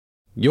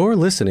You're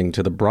listening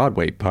to the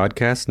Broadway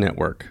Podcast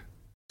Network.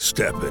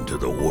 Step into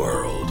the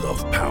world of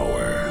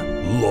power,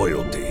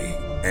 loyalty,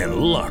 and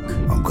luck.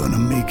 I'm gonna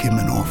make him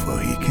an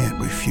offer he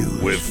can't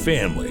refuse. With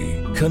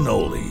family,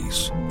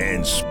 cannolis,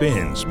 and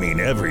spins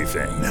mean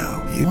everything.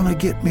 Now, you wanna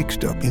get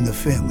mixed up in the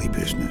family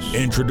business.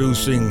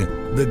 Introducing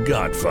The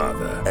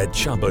Godfather at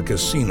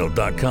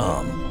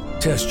ChumbaCasino.com.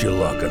 Test your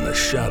luck in the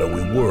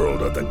shadowy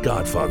world of The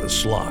Godfather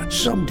slot.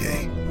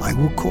 Someday, I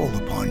will call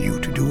upon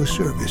you to do a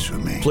service for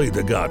me. Play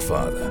The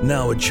Godfather,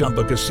 now at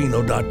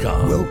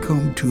ChumbaCasino.com.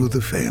 Welcome to the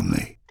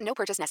family. No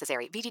purchase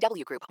necessary.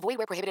 VGW Group. Void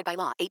where prohibited by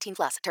law. 18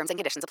 plus. Terms and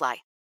conditions apply.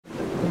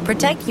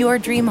 Protect your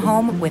dream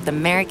home with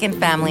American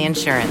Family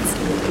Insurance.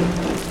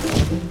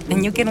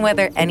 And you can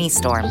weather any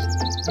storm.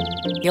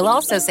 You'll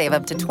also save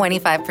up to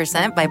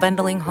 25% by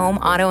bundling home,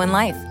 auto, and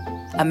life.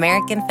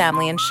 American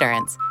Family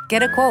Insurance.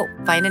 Get a quote.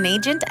 Find an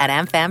agent at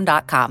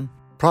amfam.com.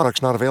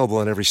 Products not available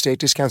in every state.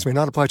 Discounts may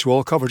not apply to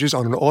all coverages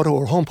on an auto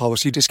or home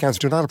policy. Discounts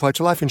do not apply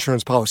to life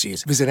insurance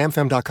policies. Visit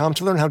amfam.com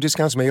to learn how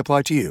discounts may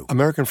apply to you.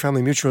 American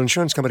Family Mutual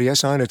Insurance Company,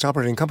 SI, and its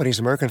operating companies,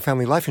 American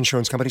Family Life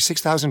Insurance Company,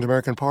 6000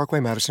 American Parkway,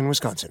 Madison,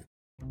 Wisconsin.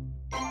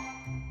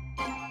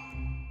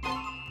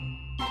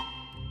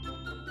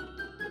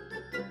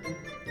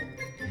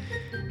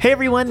 Hey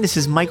everyone, this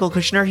is Michael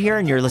Kushner here,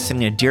 and you're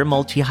listening to Dear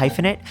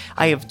Multi-Hyphenate.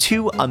 I have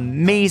two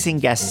amazing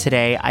guests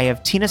today. I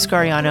have Tina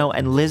Scariano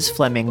and Liz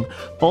Fleming.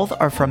 Both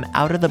are from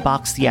Out of the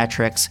Box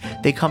Theatrics.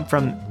 They come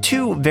from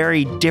two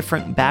very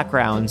different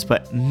backgrounds,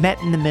 but met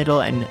in the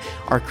middle and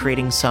are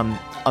creating some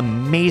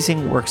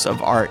amazing works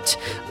of art.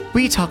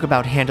 We talk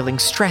about handling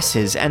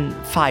stresses and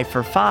 5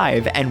 for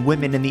 5 and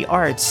women in the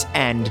arts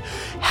and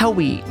how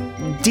we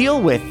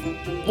deal with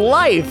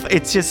life.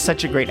 It's just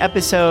such a great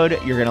episode.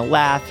 You're going to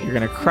laugh, you're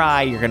going to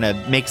cry, you're going to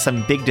make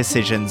some big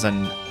decisions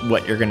on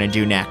what you're going to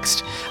do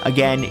next.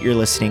 Again, you're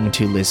listening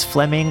to Liz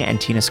Fleming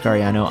and Tina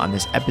Scariano on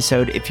this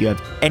episode. If you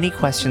have any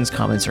questions,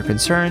 comments, or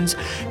concerns,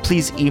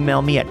 please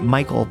email me at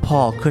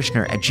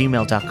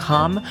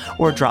michaelpaulkushner@gmail.com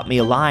or drop me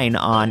a line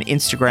on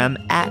Instagram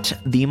at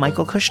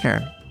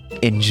 @TheMichaelKushner.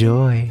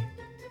 Enjoy.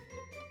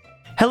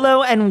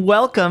 Hello and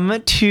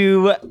welcome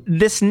to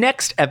this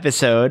next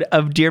episode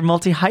of Dear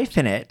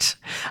Multi-Hyphenate.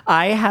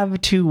 I have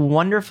two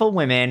wonderful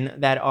women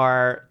that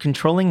are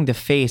controlling the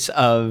face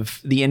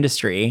of the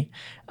industry,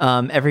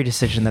 every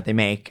decision that they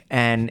make.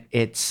 And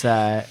it's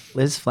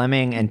Liz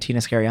Fleming and Tina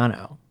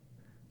Scariano.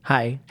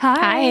 Hi.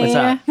 Hi. What's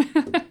up?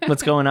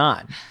 What's going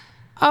on?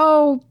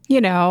 Oh,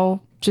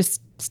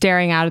 just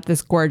staring out at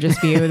this gorgeous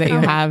view that you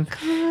have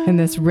in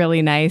this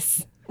really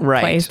nice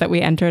place that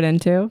we entered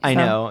into. I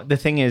know. The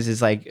thing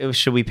is like,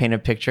 should we paint a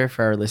picture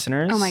for our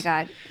listeners? Oh my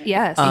God.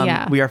 Yes.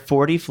 Yeah. We are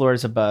 40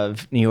 floors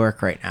above New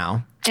York right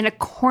now. In a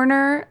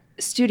corner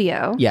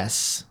studio.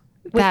 Yes.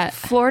 With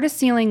floor to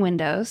ceiling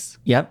windows.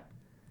 Yep.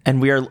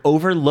 And we are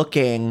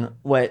overlooking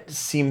what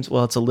seems,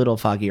 well, it's a little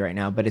foggy right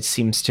now, but it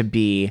seems to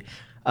be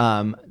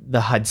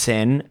the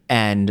Hudson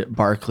and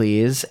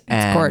Barclays.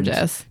 And it's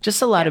gorgeous.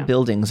 Just a lot of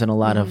buildings and a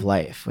lot of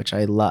life, which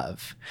I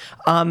love.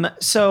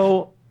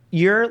 So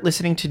you're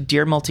listening to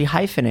Dear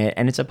Multi-Hyphenate,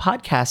 and it's a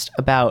podcast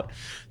about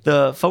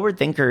the forward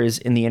thinkers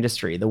in the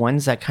industry, the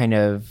ones that kind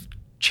of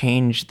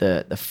change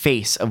the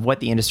face of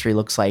what the industry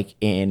looks like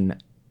in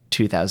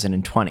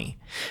 2020.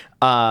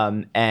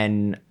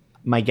 And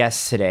my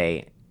guests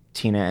today,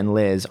 Tina and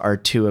Liz, are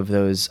two of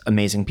those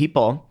amazing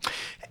people.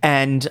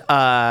 And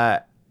I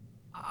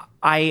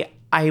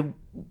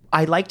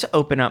like to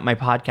open up my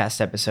podcast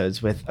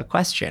episodes with a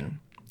question.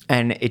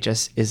 And it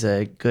just is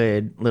a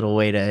good little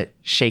way to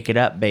shake it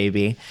up,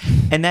 baby.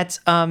 And that's,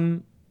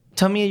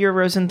 tell me your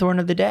rose and thorn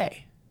of the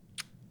day.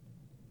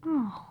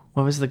 Oh.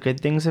 What was the good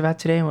things about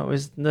today? And what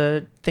was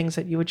the things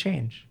that you would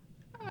change?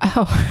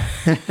 Oh.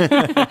 I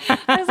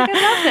was like,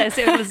 I love this.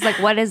 It was like,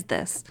 what is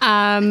this?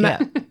 Yeah.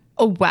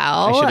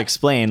 Well, I should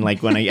explain,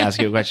 like, when I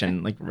ask you a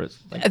question, like,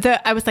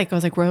 I was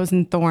like rose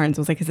and thorns.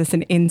 I was like, is this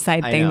an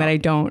inside thing that I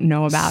don't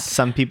know about?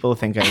 Some people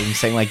think I'm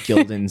saying like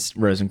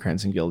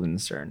Rosencrantz and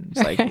Guildenstern.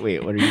 It's like,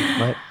 wait, what are you?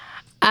 What?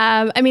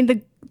 I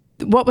mean,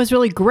 what was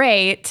really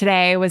great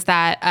today was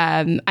that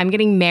I'm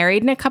getting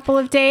married in a couple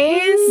of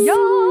days.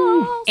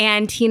 Yes.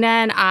 And Tina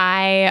and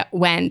I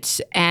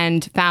went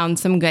and found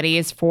some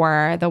goodies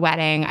for the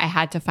wedding. I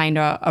had to find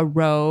a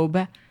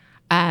robe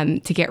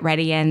to get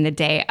ready in the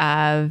day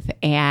of,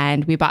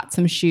 and we bought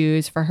some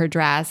shoes for her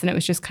dress, and it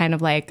was just kind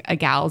of like a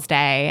gal's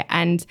day.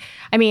 And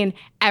I mean,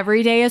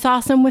 every day is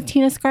awesome with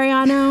Tina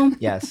Scariano.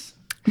 Yes.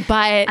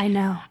 But I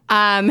know.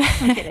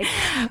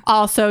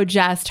 Also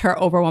just her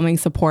overwhelming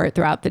support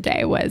throughout the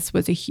day was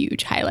a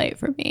huge highlight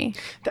for me.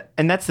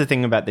 And that's the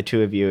thing about the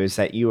two of you, is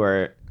that you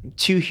are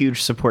two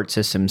huge support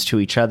systems to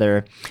each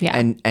other,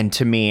 and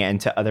to me and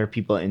to other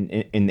people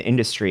in the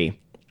industry.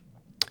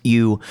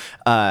 You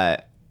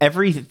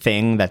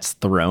everything that's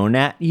thrown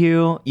at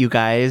you, you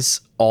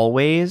guys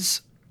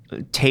always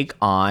take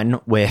on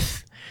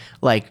with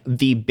like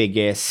the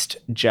biggest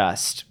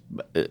just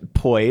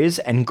poise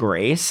and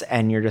grace,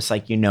 and you're just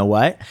like, you know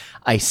what?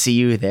 I see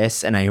you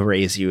this, and I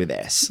raise you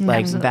this,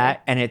 like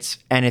that, and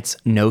it's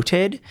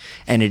noted,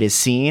 and it is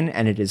seen,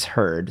 and it is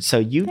heard. So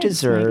you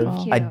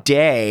deserve a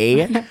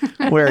day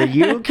where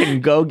you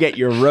can go get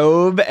your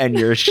robe and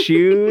your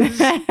shoes.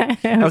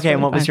 Okay,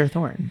 and what was your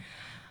thorn?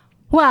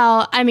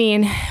 Well, I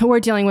mean, we're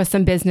dealing with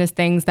some business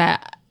things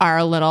that are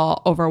a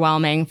little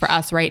overwhelming for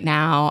us right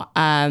now.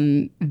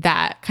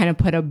 That kind of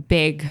put a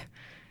big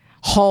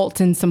halt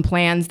in some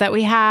plans that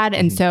we had.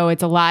 And so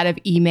it's a lot of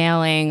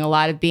emailing, a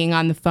lot of being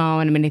on the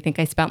phone. I mean, I think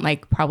I spent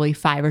like probably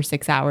 5 or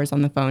 6 hours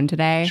on the phone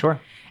today. Sure.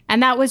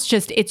 And that was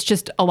it's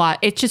just a lot.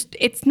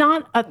 It's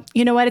not a,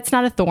 you know what? It's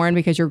not a thorn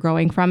because you're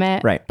growing from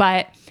it. Right.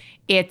 But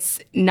it's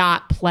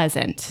not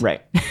pleasant.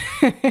 Right.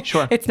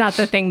 Sure. It's not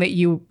the thing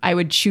that I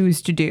would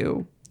choose to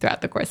do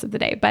throughout the course of the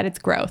day, but it's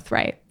growth,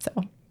 right? So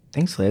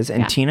thanks, Liz.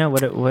 And Tina,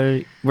 what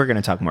we're going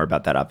to talk more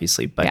about that,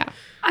 obviously, but yeah.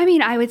 I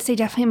mean, I would say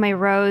definitely my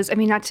rose. I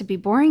mean, not to be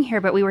boring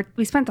here, but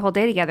we spent the whole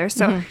day together,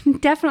 so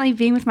definitely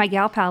being with my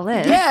gal pal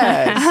Liz.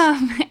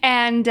 Yes.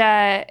 And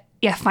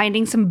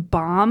finding some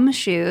bomb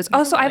shoes.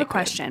 Oh, so I have a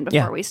question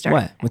before we start.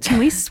 What? What's Can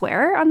we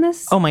swear on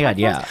this? Oh my God,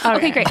 yeah.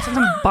 Okay, great. So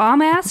some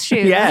bomb ass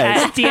shoes.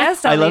 Yes. At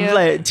DSW. I love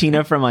that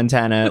Tina from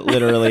Montana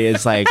literally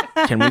is like,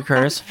 can we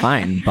curse?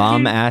 Fine.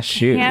 Bomb ass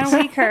shoes. Can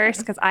we curse?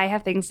 Because I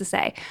have things to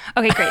say.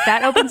 Okay, great.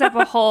 That opens up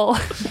a whole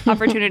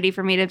opportunity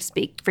for me to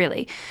speak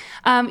freely.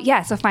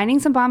 So finding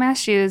some bomb ass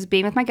shoes,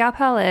 being with my gal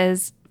pal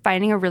Liz,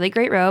 finding a really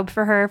great robe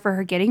for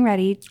her getting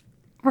ready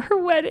for her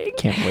wedding.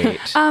 Can't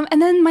wait.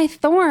 And then my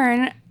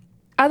thorn,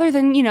 other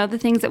than, the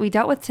things that we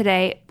dealt with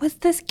today, was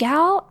this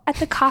gal at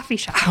the coffee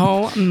shop.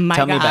 Oh my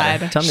Tell God. me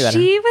about it. Tell me about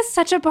She was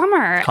such a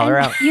bummer. Call her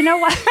out. You know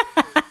what?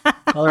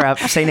 Call her out.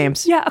 Say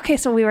names. Yeah. Okay.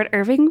 So we were at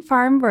Irving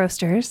Farm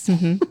Roasters.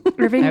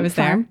 Irving I was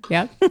Farm.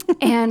 there. Yep.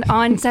 And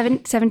on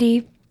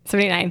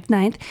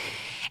 79th.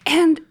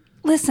 And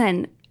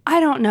listen, I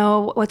don't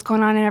know what's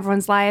going on in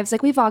everyone's lives.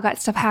 Like, we've all got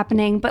stuff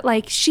happening, but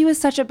like, she was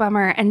such a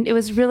bummer. And it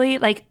was really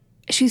like,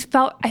 I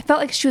felt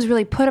like she was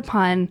really put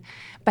upon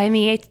by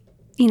me,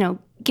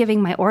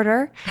 giving my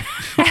order.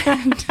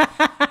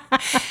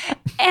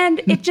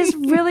 And it just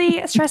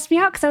really stressed me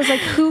out because I was like,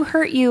 who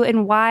hurt you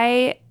and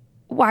why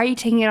are you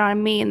taking it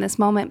on me in this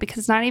moment? Because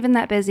it's not even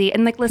that busy.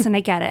 And like, listen, I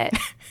get it.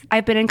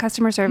 I've been in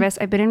customer service.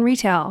 I've been in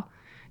retail.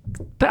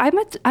 But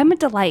I'm a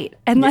delight.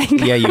 And like,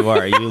 Yeah, you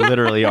are. You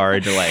literally are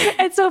a delight.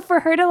 And so for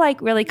her to like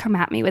really come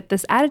at me with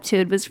this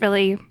attitude was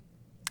really, it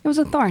was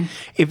a thorn.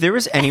 If there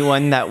was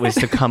anyone that was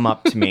to come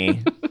up to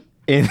me,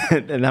 and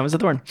that was a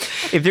thorn.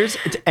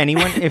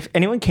 If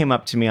anyone came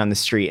up to me on the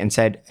street and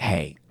said,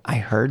 "Hey, I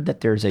heard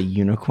that there's a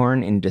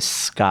unicorn in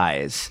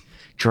disguise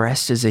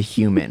dressed as a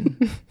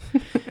human.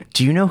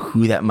 Do you know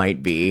who that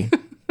might be?"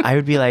 I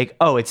would be like,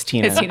 "Oh, it's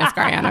Tina. It's Tina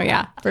Scariano,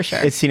 yeah, for sure.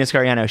 It's Tina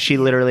Scariano. She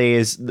literally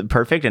is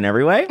perfect in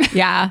every way."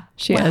 Yeah,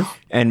 she is.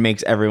 And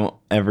makes every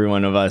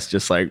one of us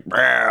just like,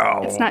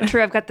 It's not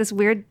true. I've got this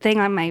weird thing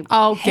on my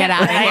get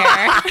out of here.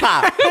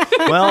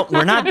 Well,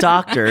 we're not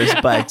doctors,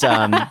 but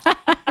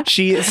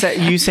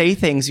you say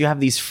things, you have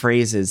these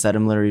phrases that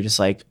I'm literally just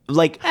like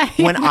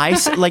when I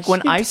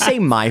say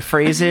my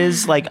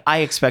phrases, like I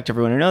expect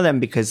everyone to know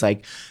them because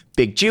like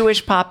big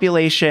Jewish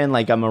population,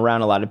 like I'm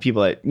around a lot of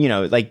people that,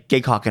 like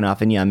gay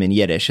enough and yum in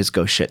Yiddish is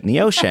go shit in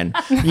the ocean,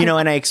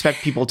 and I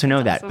expect people to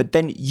know that. But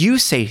then you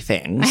say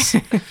things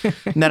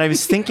that I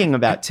was thinking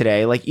about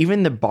today, like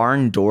even the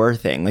barn door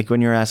thing, like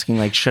when you're asking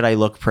like, should I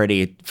look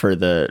pretty for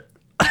the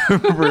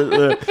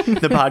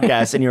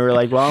podcast, and you were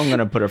like, well, I'm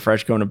gonna put a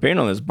fresh coat of paint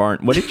on this barn.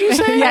 What did you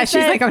say? Yeah,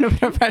 she's like, I'm gonna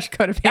put a fresh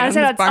coat of paint on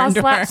this barn I'll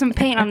door. slap some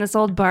paint on this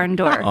old barn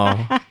door.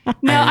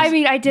 No, I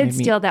mean, I did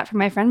steal that from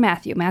my friend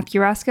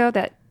Matthew Roscoe.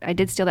 That I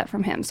did steal that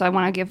from him. So I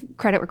want to give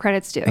credit where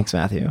credit's due. Thanks,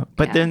 Matthew.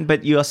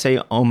 But you all say,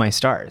 "Oh my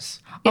stars."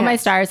 Oh my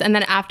stars. And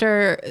then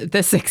after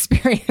this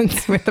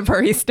experience with the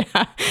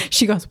barista,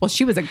 she goes, well,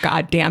 she was a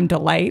goddamn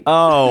delight.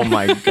 Oh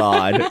my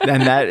God.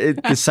 And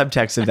the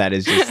subtext of that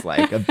is just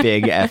like a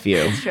big F you.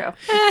 It's true.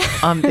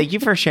 Thank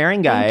you for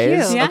sharing, guys.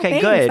 Thank you. Yeah, Okay,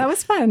 thanks. good. That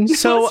was fun.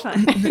 So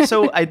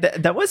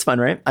that was fun,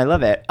 right? I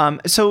love it.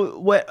 So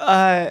what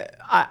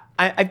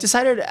I've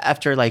decided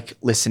after like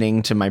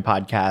listening to my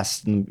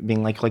podcast and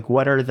being like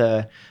what are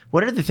the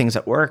things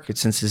that work,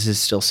 since this is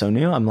still so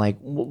new? I'm like,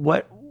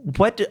 what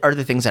are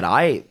the things that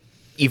I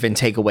even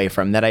take away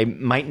from that I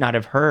might not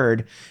have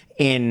heard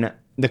in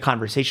the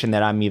conversation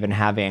that I'm even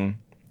having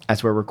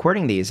as we're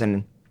recording these?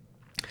 And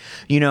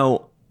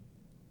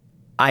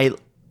I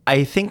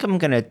think I'm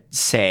gonna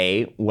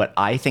say what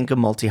I think a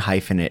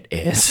multi-hyphenate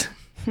is.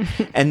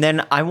 And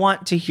then I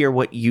want to hear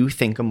what you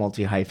think a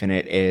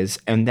multi-hyphenate is.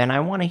 And then I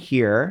want to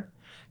hear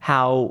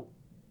how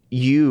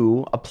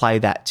you apply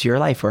that to your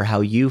life, or how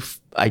you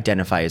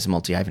identify as a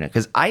multi-hyphenate.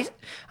 Because I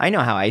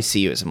know how I see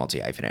you as a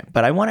multi-hyphenate,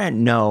 but I want to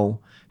know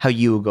how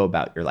you go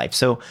about your life.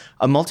 So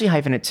a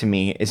multi-hyphenate to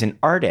me is an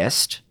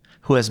artist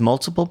who has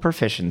multiple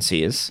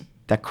proficiencies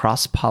that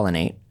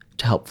cross-pollinate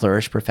to help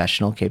flourish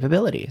professional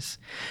capabilities.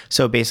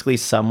 So basically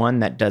someone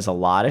that does a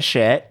lot of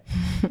shit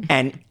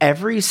and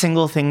every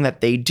single thing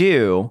that they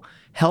do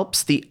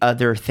helps the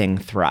other thing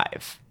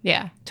thrive.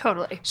 Yeah.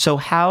 Totally. So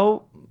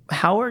how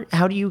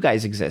do you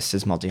guys exist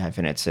as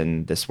multi-hyphenates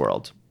in this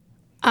world?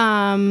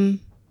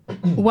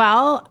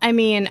 Well, I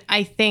mean,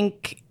 I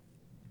think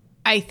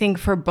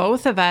for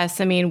both of us,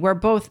 I mean, we're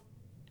both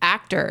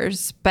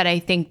actors, but I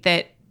think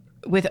that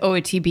with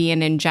OOTB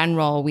and in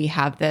general, we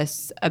have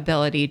this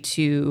ability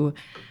to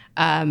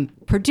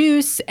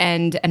produce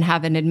and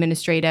have an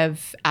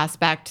administrative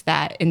aspect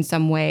that in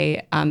some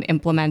way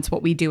implements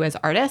what we do as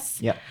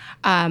artists. Yep.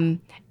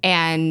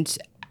 And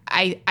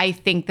I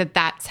think that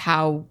that's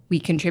how we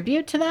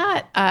contribute to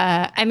that.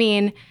 I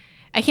mean,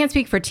 I can't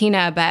speak for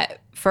Tina, but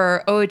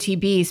for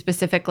OOTB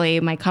specifically,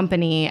 my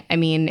company, I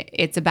mean,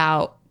 it's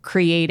about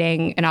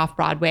creating an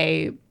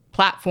off-Broadway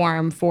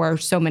platform for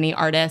so many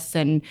artists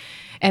and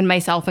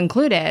myself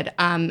included,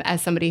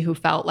 as somebody who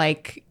felt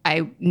like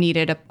I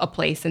needed a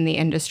place in the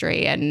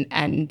industry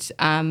and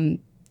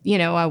you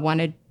know, I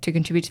wanted to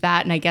contribute to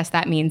that. And I guess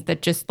that means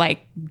that just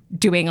like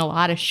doing a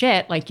lot of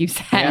shit, like you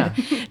said,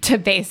 to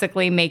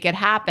basically make it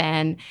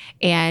happen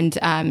and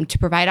to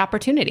provide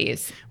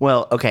opportunities.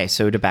 Well, okay,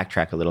 so to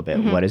backtrack a little bit,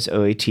 what does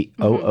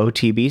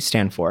OOTB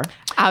stand for?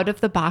 Out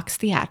of the Box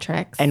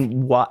Theatrics.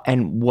 And what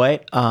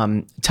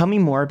tell me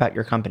more about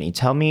your company.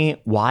 Tell me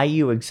why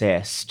you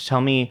exist. Tell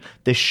me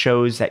the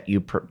shows that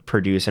you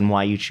produce and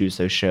why you choose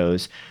those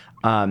shows.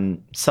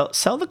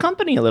 Sell the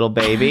company a little,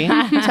 baby.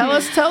 tell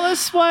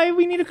us why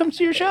we need to come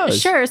to your shows.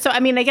 Sure. So,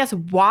 I mean, I guess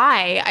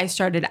why I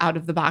started Out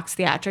of the Box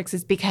Theatrics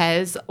is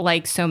because,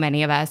 like so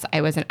many of us, I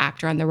was an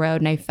actor on the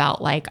road and I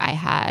felt like I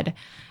had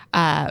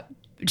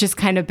just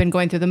kind of been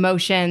going through the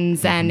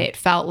motions, and it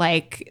felt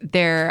like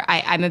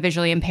I'm a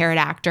visually impaired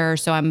actor,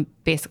 so I'm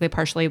basically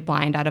partially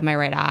blind out of my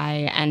right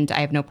eye and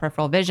I have no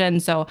peripheral vision.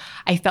 So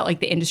I felt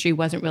like the industry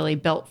wasn't really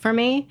built for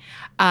me.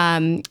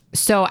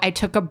 So I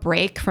took a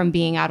break from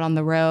being out on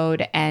the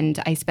road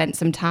and I spent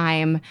some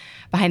time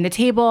behind the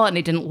table, and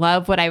I didn't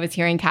love what I was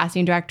hearing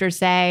casting directors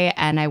say,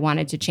 and I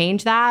wanted to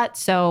change that.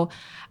 So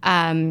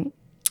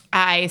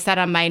I sat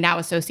on my now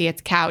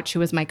associate's couch, who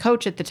was my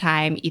coach at the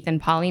time, Ethan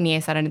Paulini. I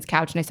sat on his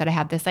couch and I said, I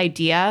have this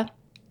idea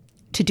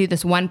to do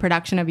this one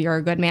production of You're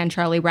a Good Man,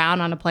 Charlie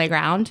Brown on a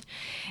playground.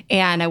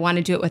 And I want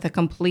to do it with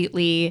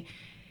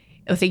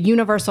a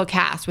universal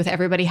cast, with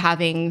everybody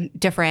having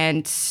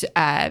different,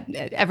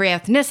 every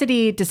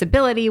ethnicity,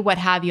 disability, what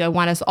have you. I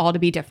want us all to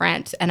be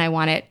different. And I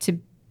want it to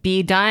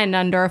be done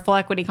under a full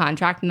equity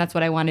contract, and that's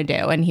what I want to do.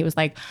 And he was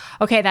like,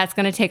 okay, that's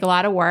going to take a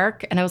lot of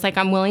work. And I was like,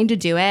 I'm willing to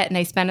do it. And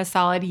I spent a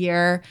solid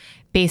year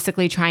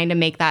basically trying to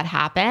make that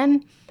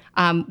happen.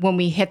 When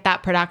we hit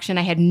that production,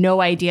 I had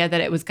no idea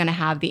that it was going to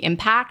have the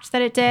impact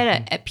that it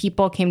did.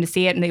 People came to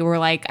see it and they were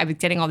like, I was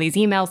getting all these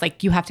emails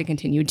like, you have to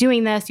continue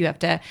doing this.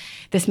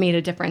 This made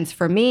a difference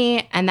for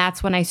me. And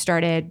that's when I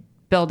started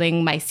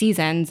building my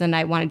seasons, and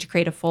I wanted to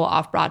create a full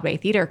off-Broadway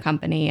theater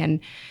company.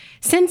 And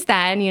since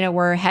then, you know,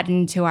 we're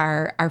heading to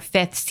our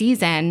 5th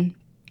season.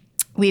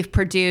 We've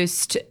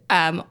produced,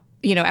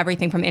 you know,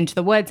 everything from Into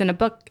the Woods in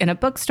a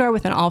bookstore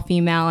with an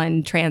all-female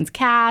and trans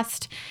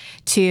cast,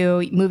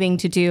 to moving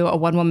to do a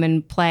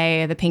one-woman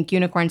play, The Pink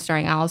Unicorn,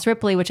 starring Alice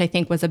Ripley, which I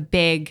think was a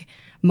big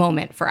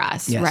moment for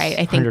us, yes, right?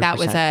 I think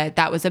 100%.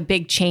 that was a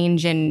big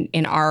change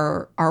in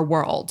our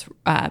world.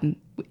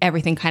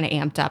 Everything kind of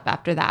amped up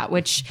after that,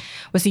 which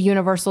was a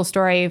universal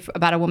story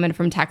about a woman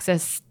from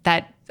Texas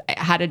that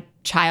had a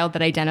child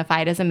that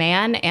identified as a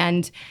man.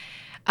 And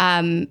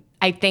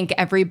I think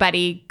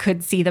everybody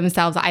could see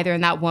themselves either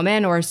in that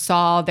woman or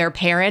saw their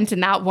parent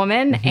in that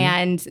woman.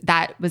 And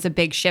that was a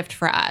big shift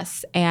for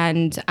us.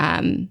 And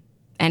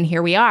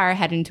here we are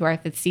heading to our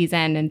 5th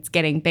season, and it's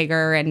getting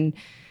bigger and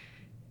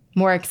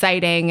more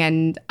exciting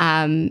and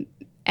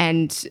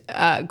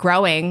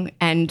growing,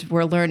 and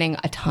we're learning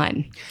a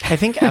ton. I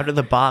think Out of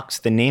the Box,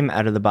 the name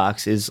Out of the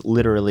Box is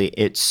literally,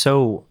 it's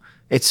so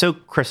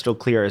crystal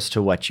clear as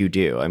to what you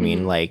do. I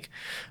mean, like,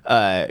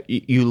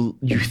 you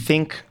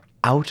think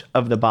out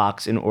of the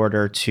box in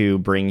order to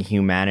bring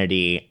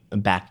humanity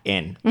back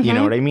in. You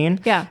know what I mean?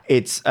 Yeah.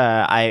 It's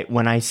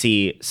when I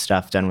see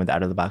stuff done with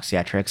Out of the Box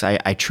Theatrics,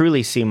 I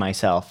truly see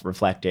myself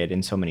reflected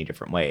in so many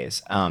different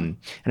ways. And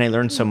I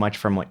learned so much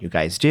from what you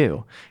guys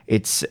do.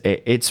 It's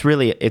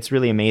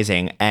really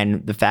amazing.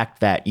 And the fact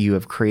that you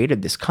have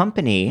created this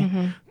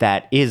company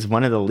that is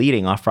one of the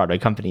leading off-Broadway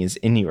companies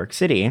in New York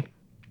City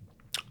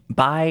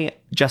by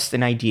just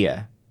an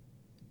idea.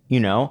 You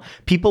know,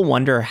 people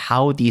wonder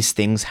how these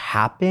things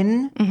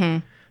happen.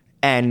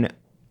 And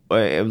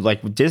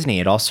like with Disney,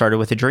 it all started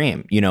with a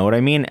dream. You know what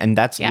I mean? And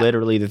that's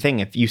literally the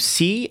thing. If you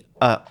see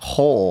a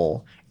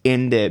hole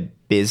in the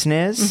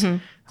business,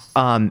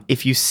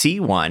 if you see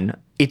one,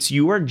 it's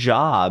your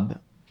job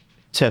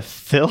to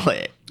fill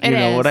it. You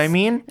know what I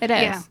mean? It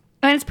is. Yeah.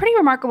 And it's pretty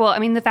remarkable. I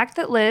mean, the fact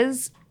that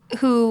Liz,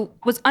 who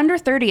was under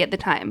 30 at the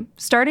time,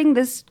 starting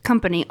this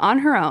company on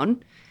her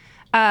own,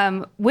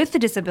 with the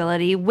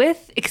disability,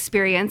 with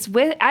experience,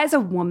 as a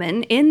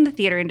woman in the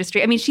theater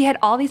industry. I mean, she had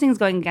all these things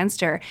going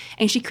against her,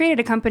 and she created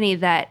a company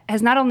that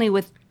has not only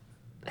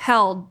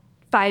withheld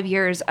 5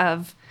 years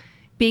of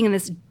being in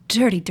this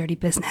dirty, dirty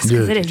business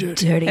because it is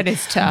dirty. It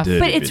is tough.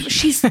 But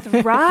she's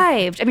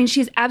thrived. I mean,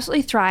 she's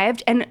absolutely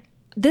thrived. And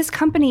this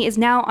company is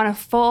now on a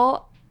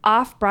full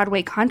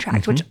off-Broadway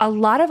contract, which a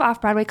lot of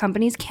off-Broadway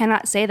companies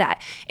cannot say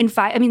that.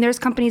 There's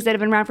companies that have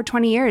been around for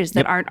 20 years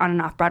that aren't on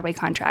an off-Broadway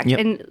contract. Yep.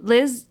 And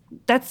Liz,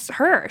 that's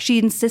her. She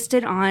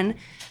insisted on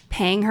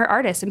paying her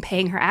artists and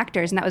paying her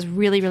actors. And that was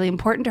really, really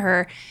important to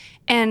her.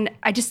 And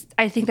I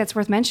think that's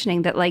worth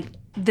mentioning that like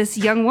this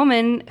young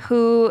woman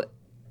who,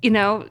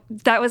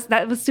 that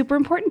was super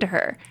important to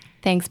her.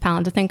 Thanks,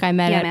 pal. To think I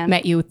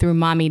met you through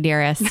Mommy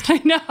Dearest. I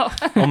know.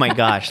 Oh my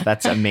gosh,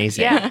 that's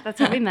amazing. Yeah, that's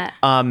how we met.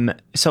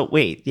 So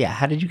wait,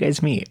 how did you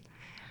guys meet?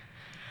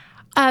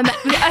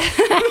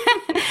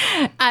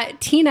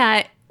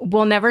 Tina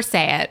will never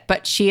say it,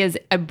 but she is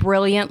a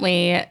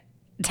brilliantly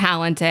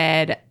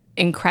talented,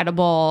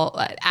 incredible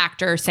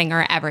actor,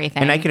 singer,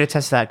 everything. And I could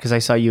attest to that because I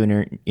saw you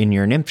in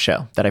your nymph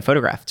show that I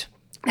photographed.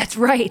 That's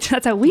right.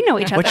 That's how we know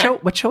each other.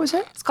 What show is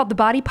it? It's called The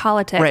Body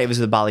Politic. Right, it was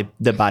the Body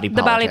Politic.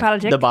 The Body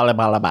Politic. The Bali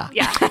Balaba.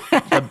 Yeah.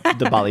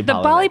 the Bali The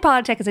Body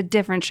Politic is a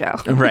different show.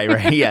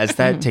 Right. Yes,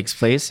 that takes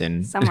place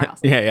in somewhere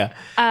else. Yeah.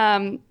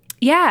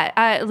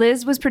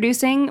 Liz was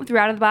producing through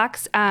Out of the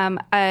Box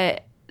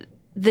the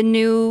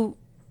new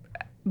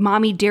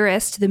Mommy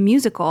Dearest, the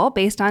musical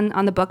based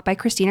on the book by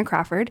Christina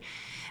Crawford.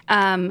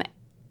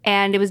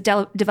 And it was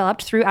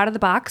developed through Out of the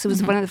Box. It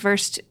was one of the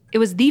first. It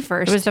was the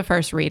first. It was the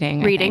first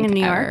reading in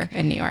New York.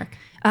 In New York.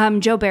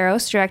 Joe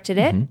Barros directed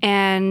it,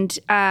 and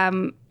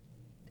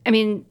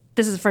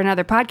this is for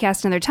another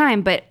podcast, another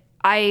time. But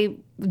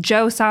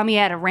Joe saw me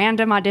at a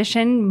random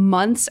audition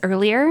months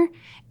earlier,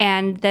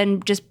 and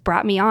then just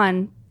brought me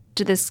on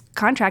to this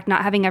contract,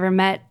 not having ever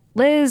met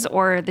Liz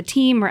or the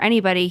team or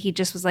anybody. He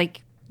just was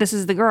like, "This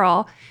is the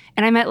girl,"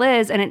 and I met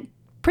Liz, and it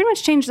pretty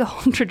much changed the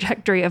whole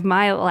trajectory of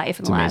my life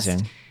in the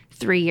last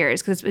 3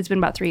 years, because it's been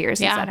about 3 years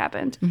since that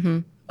happened.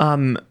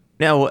 Mm-hmm.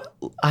 Now,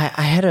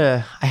 I had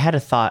a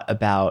thought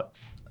about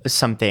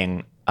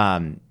something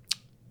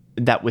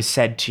that was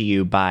said to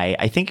you by,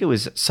 I think it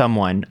was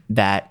someone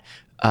that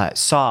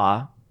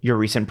saw your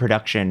recent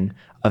production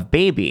of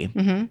Baby,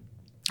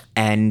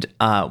 and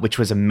which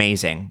was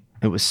amazing.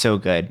 It was so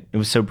good. It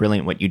was so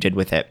brilliant what you did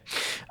with it.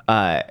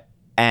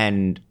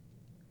 And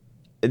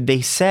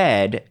they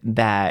said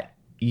that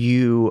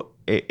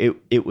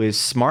it was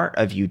smart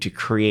of you to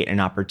create an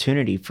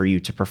opportunity for you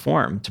to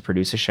perform, to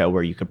produce a show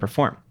where you could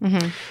perform.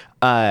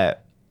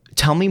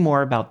 Tell me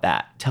more about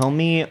that. Tell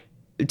me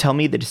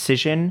the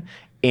decision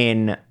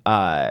in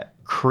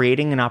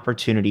creating an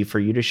opportunity for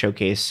you to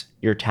showcase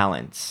your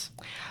talents.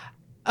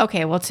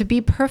 Okay, well, to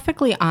be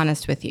perfectly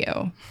honest with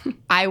you,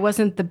 I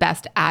wasn't the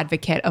best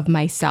advocate of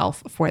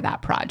myself for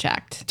that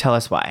project. Tell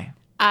us why.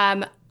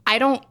 I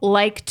don't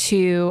like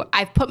to,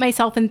 I've put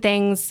myself in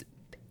things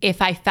if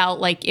I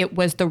felt like it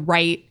was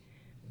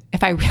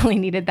if I really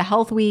needed the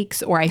health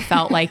weeks, or I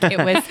felt like it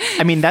was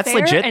that's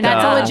legit, and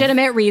that's a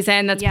legitimate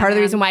reason. That's part of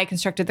the reason why I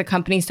constructed the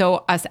company,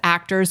 so us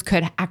actors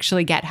could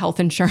actually get health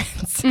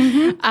insurance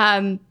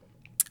and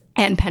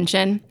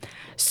pension.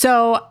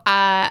 So,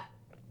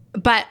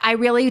 but I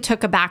really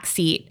took a back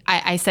seat.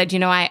 I said,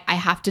 I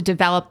have to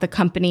develop the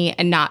company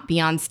and not be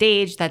on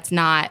stage. That's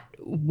not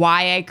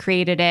why I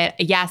created it.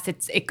 Yes,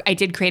 I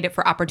did create it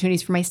for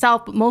opportunities for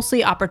myself, but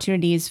mostly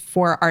opportunities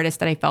for artists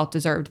that I felt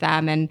deserved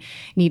them and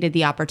needed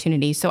the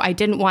opportunity. So I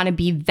didn't want to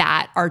be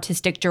that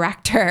artistic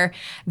director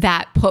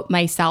that put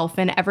myself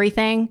in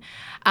everything.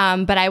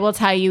 But I will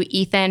tell you,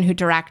 Ethan, who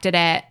directed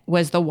it,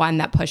 was the one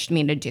that pushed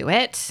me to do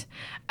it.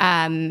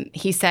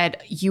 He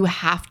said, you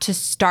have to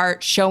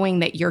start showing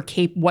that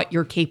what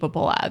you're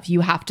capable of. You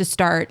have to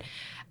start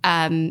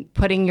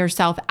putting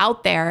yourself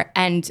out there,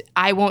 and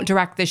I won't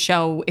direct the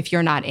show if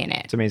you're not in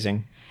it. It's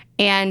amazing.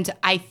 And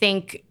I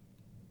think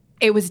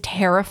it was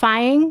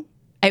terrifying.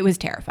 It was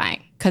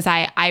terrifying because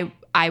I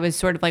was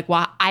sort of like,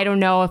 well, I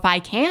don't know if I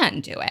can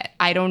do it.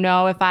 I don't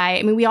know if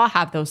we all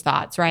have those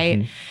thoughts,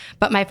 right?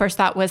 But my first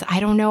thought was, I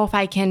don't know if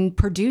I can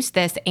produce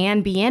this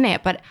and be in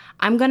it, but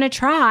I'm going to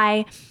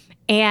try.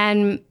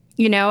 And,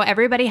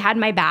 everybody had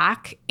my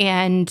back,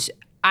 and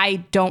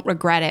I don't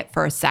regret it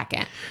for a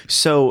second.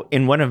 So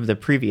in one of the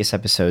previous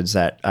episodes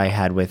that I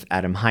had with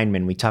Adam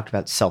Heineman, we talked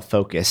about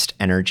self-focused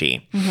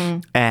energy.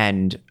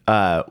 And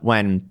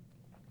when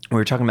we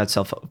were talking about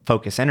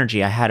self-focused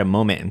energy, I had a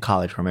moment in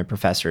college where my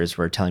professors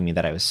were telling me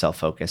that I was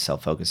self-focused.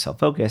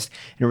 And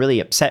it really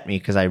upset me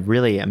because I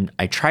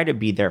try to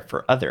be there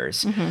for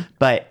others.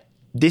 But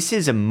this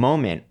is a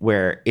moment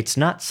where it's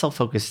not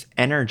self-focused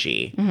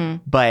energy,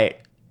 but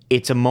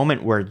it's a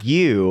moment where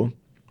you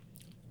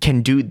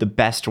can do the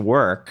best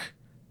work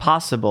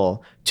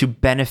possible to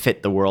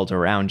benefit the world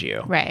around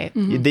you. Right.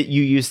 That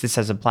you use this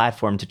as a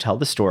platform to tell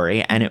the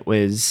story, and it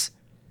was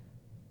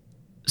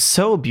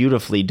so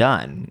beautifully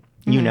done.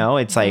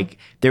 It's like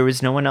there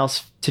was no one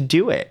else to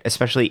do it,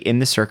 especially in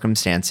the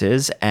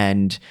circumstances.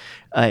 And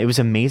it was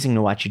amazing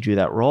to watch you do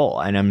that role.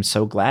 And I'm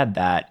so glad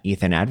that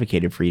Ethan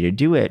advocated for you to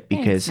do it,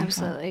 because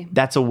absolutely,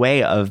 that's a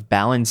way of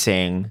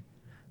balancing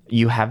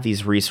you have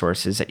these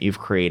resources that you've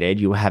created,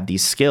 you have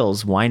these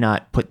skills. Why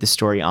not put the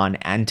story on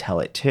and tell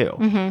it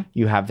too?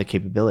 You have the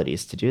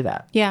capabilities to do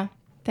that. Yeah.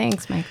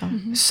 Thanks, Michael.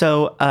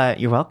 So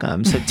you're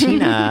welcome. So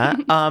Tina,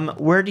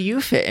 where do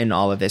you fit in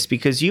all of this?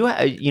 Because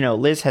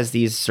Liz has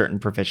these certain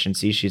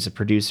proficiencies. She's a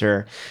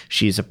producer.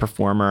 She's a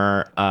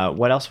performer.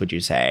 What else would you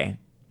say?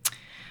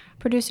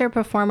 Producer,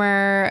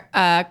 performer.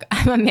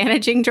 I'm a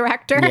managing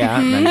director.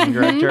 Yeah, managing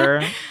director.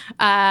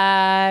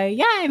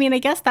 Yeah, I mean, I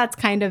guess that's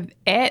kind of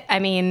it. I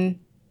mean,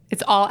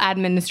 it's all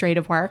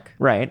administrative work.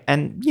 Right.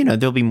 And,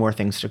 there'll be more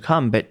things to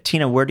come. But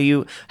Tina,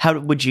 how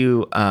would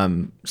you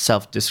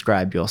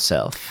self-describe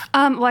yourself?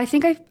 Well, I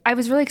think I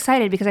was really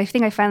excited because I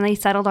think I finally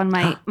settled on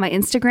my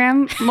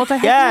Instagram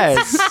multi-hyphenate.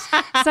 Yes.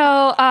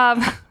 So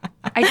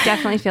I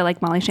definitely feel like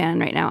Molly Shannon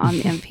right now on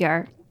the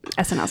NPR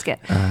SNL skit,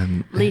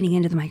 leaning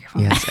into the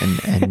microphone. Yes.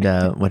 And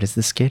what is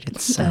the skit?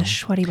 It's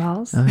sweaty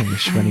balls. Oh, your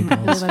sweaty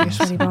balls. I love your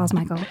sweaty balls,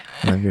 Michael.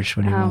 I love your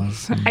sweaty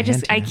balls. I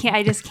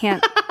just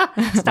can't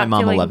stop My mom will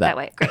feeling love that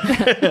way.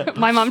 Great.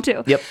 My mom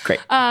too. Yep. Great.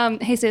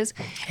 Hey, Suze.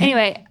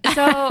 Anyway,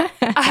 so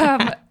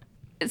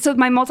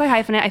my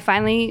multi-hyphenate, I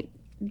finally,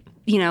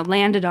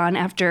 landed on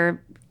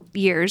after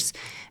years.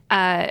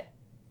 And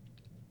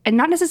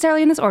not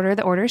necessarily in this order.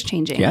 The order is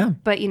changing. Yeah.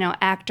 But,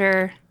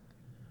 actor,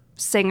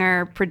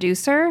 singer,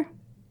 producer,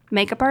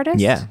 makeup artist.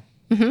 Yeah.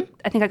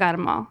 I think I got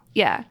them all.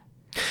 Yeah.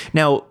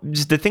 Now,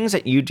 just the things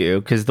that you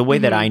do, because the way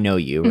that I know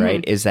you,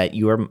 right, is that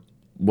you are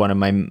one of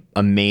my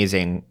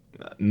amazing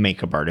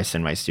makeup artists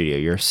in my studio.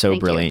 You're so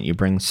brilliant. You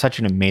bring such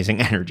an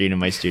amazing energy to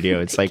my studio.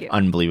 It's like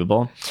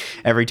unbelievable.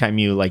 Every time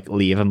you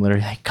leave, I'm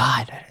literally like,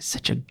 God, that is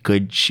such a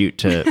good shoot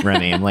to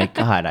Remy. I'm like,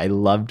 God, I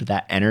loved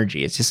that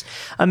energy. It's just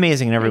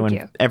amazing.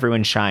 And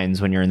everyone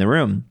shines when you're in the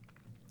room.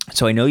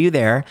 So I know you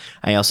there.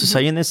 I also saw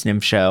you in this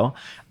NYMF show.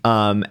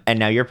 And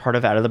now you're part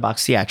of Out of the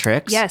Box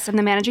Theatrics. Yes, I'm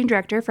the managing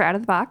director for Out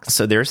of the Box.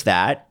 So there's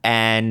that.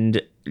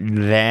 And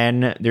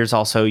then there's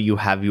also, you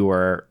have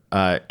your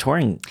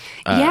touring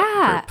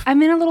group.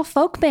 I'm in a little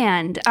folk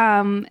band.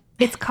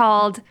 It's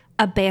called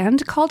A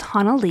Band Called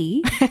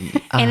Honolulu.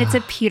 And it's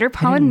a Peter,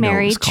 Paul, and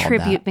Mary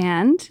tribute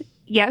band.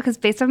 Yeah, because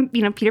based on,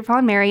 Peter, Paul,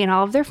 and Mary and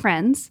all of their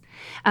friends.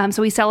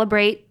 So we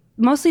celebrate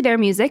mostly their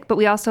music, but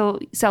we also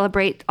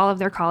celebrate all of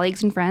their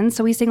colleagues and friends.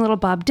 So we sing a little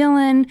Bob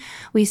Dylan,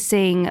 we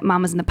sing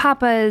Mamas and the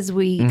Papas,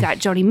 we got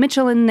Joni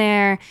Mitchell in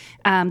there,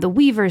 the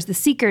Weavers, the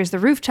Seekers, the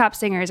Rooftop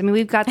Singers. I mean,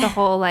 we've got the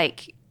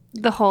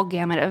whole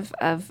gamut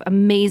of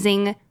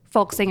amazing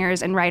folk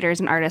singers and writers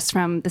and artists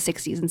from the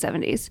 60s and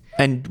 70s.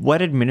 And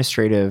what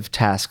administrative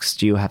tasks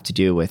do you have to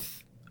do with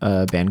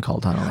a band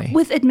called Honolulu?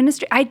 With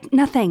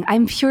nothing.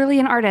 I'm purely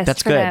an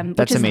artist for them.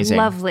 That's which amazing. Is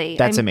lovely.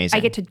 That's amazing. I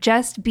get to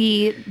just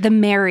be the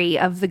Mary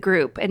of the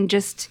group and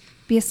just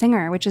be a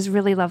singer, which is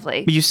really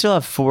lovely. But you still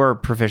have 4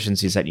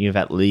 proficiencies that you've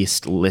at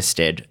least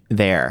listed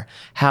there.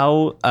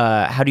 How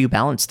do you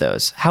balance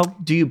those? How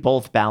do you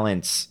both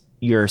balance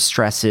your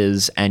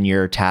stresses and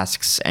your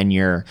tasks and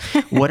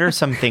what are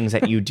some things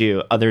that you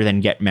do other than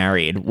get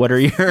married? What are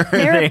your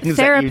things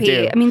therapy. that you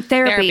do? I mean,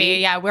 therapy.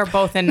 Yeah, we're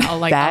both in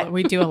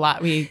we do a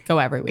lot. We go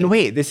every week.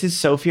 Wait, this is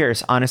so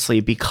fierce, honestly,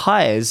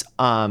 because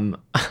I'm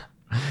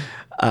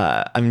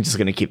just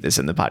going to keep this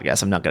in the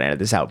podcast. I'm not going to edit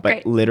this out,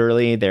 but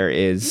literally there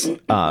is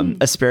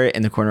a spirit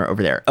in the corner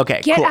over there.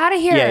 Okay, Get out of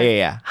here.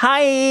 Yeah.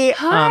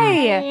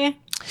 Hi.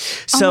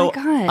 So,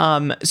 oh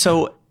my God.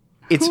 So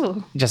it's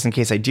just in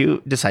case I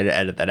do decide to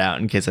edit that out,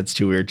 in case that's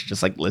too weird to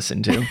just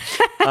listen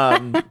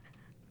to.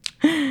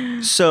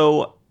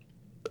 So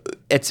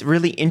it's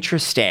really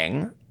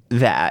interesting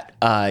that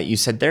you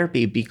said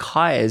therapy,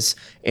 because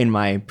in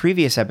my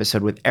previous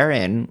episode with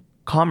Erin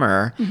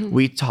Comer,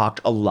 we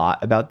talked a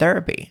lot about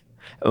therapy.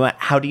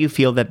 How do you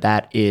feel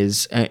that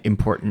is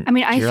important? I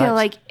mean, I feel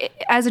like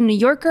as a New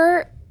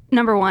Yorker,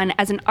 number one,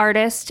 as an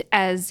artist,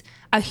 as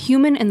a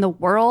human in the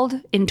world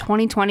in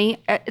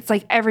 2020, it's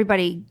like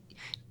everybody,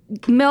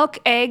 milk,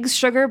 eggs,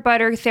 sugar,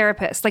 butter,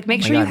 therapist.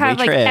 Make sure you have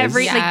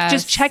every,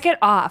 just check it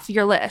off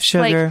your list.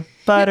 Sugar,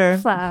 butter,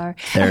 flour,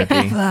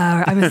 therapy.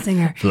 Flour. I'm a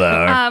singer.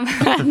 Flour.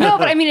 No,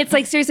 but I mean,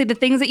 it's seriously the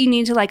things that you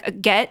need to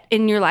get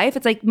in your life.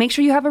 It's make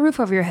sure you have a roof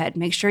over your head.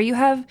 Make sure you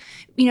have,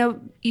 you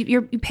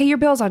pay your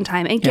bills on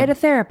time and get a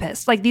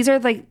therapist. These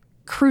are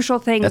crucial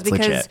things. That's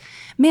because legit.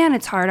 Man,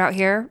 it's hard out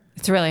here.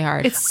 It's really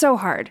hard. It's so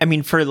hard. I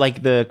mean, for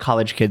the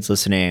college kids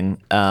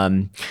listening,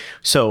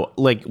 so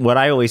what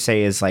I always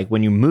say is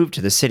when you move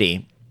to the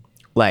city,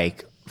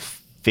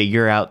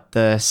 figure out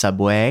the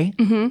subway,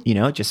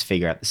 just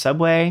figure out the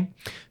subway,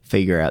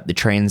 figure out the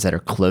trains that are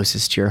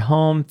closest to your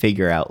home,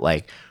 figure out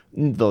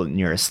the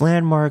nearest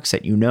landmarks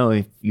that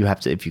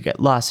if you get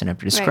lost and have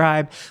to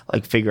describe,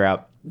 figure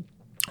out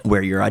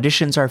where your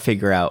auditions are,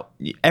 figure out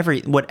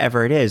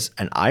whatever it is.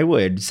 And I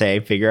would say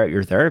figure out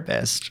your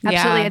therapist.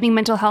 Absolutely. I think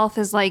mental health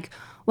is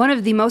one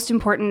of the most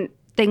important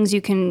things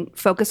you can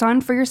focus on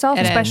for yourself,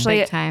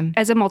 especially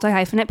as a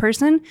multi-hyphenate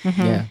person.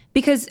 Yeah.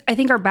 Because I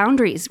think our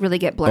boundaries really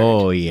get blurred.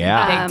 Oh,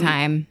 yeah. Big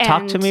time.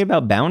 Talk to me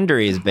about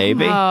boundaries,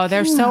 baby. Oh,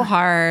 they're so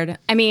hard.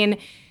 I mean,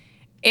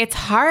 it's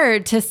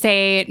hard to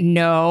say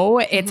no.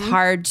 It's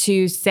hard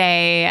to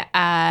say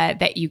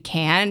that you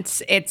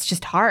can't. It's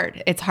just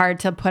hard. It's hard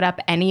to put up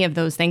any of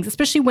those things,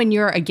 especially when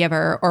you're a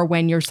giver or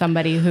when you're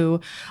somebody who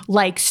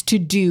likes to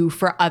do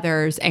for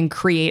others and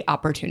create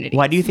opportunities.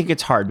 Why do you think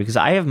it's hard? Because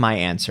I have my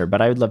answer,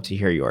 but I would love to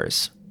hear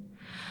yours.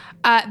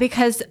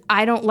 Because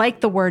I don't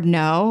like the word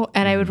no,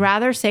 and I would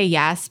rather say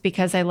yes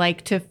because I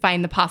like to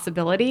find the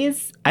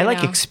possibilities. I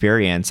like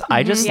experience.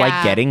 I just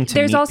like getting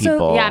to meet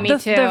people. Yeah, me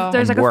too.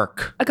 There's like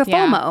work. Like a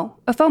FOMO.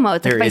 A FOMO.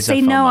 It's like if I say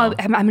no,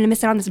 I'm going to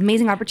miss out on this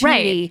amazing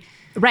opportunity.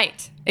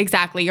 Right.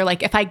 Exactly. You're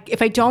like, if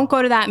I don't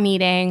go to that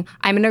meeting,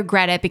 I'm going to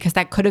regret it because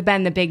that could have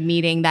been the big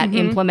meeting that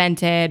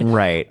implemented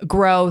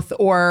growth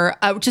or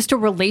just a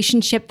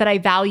relationship that I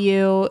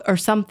value or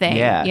something.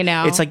 Yeah. You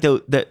know, it's like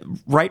the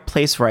right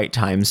place, right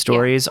time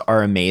stories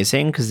are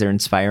amazing because they're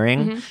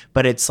inspiring.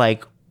 But it's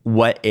like,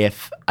 what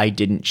if I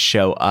didn't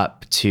show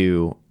up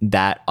to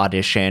that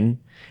audition?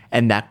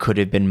 And that could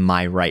have been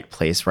my right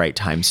place, right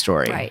time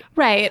story.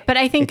 Right. But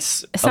I think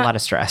it's a lot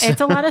of stress.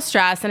 It's a lot of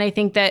stress. And I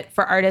think that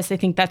for artists, I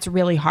think that's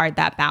really hard,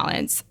 that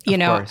balance. You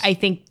know, course. I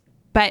think,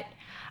 but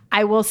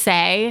I will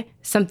say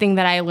something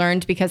that I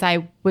learned because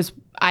I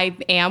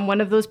am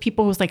one of those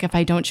people who's like, if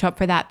I don't show up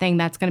for that thing,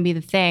 that's going to be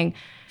the thing.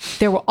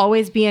 There will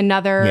always be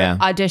another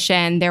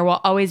audition. There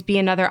will always be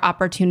another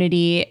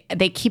opportunity.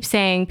 People keep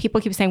saying,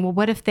 well,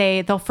 what if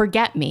they'll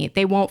forget me?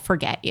 They won't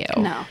forget you.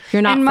 No.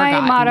 You're not And my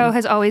forgotten. motto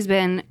has always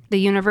been, the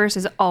universe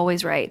is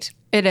always right.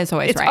 It is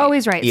always right. It's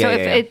always right. Yeah, so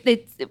yeah, if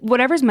it's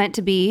whatever's meant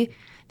to be,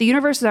 the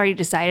universe has already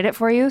decided it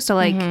for you. So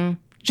like,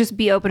 just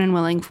be open and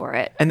willing for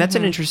it. And that's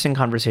an interesting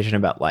conversation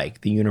about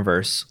like the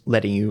universe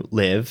letting you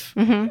live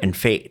and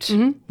fate.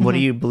 What do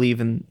you believe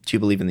in? Do you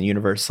believe in the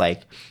universe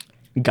like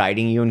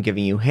guiding you and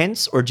giving you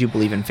hints, or do you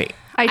believe in fate?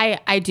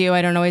 I do.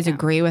 I don't always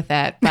agree with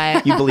it,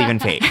 but You believe in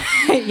fate.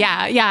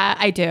 yeah,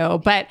 I do.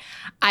 But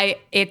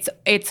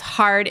it's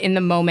hard in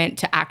the moment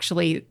to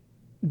actually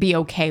be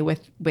okay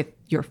with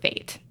your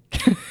fate.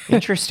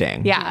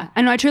 Interesting. Yeah.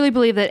 I know. I truly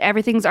believe that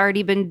everything's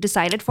already been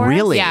decided for us.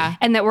 Really? Yeah.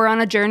 And that we're on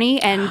a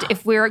journey. And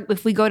if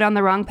we go down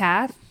the wrong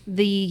path,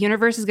 the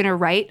universe is going to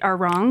right our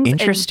wrongs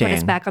Interesting. and put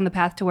us back on the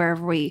path to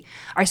wherever we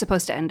are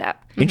supposed to end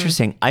up.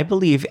 Interesting. I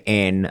believe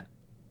in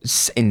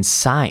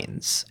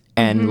signs.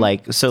 And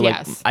like, so like,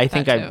 Yes, I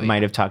think that I too,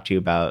 might have talked to you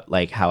about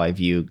like how I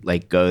view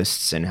like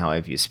ghosts and how I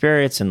view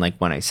spirits and like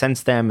when I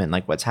sense them and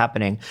like what's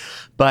happening.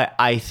 But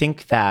I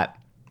think that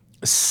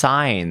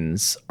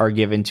signs are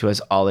given to us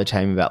all the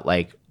time about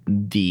like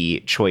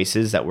the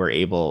choices that we're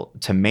able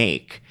to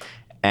make.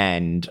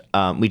 And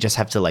we just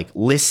have to like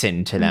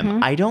listen to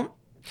them. I don't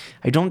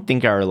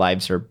think our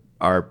lives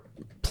are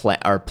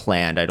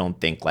planned. I don't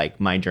think like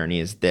my journey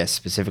is this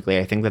specifically.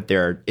 I think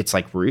that it's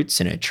like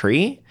roots in a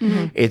tree.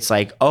 It's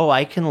like, oh,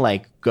 I can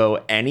like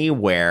go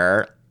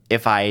anywhere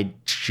if I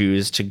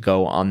choose to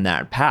go on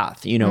that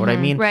path. You know what I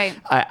mean? Right.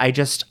 I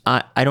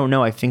don't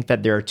know. I think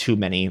that there are too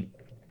many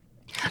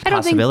I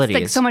don't think it's like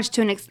possibilities. so much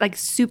to an like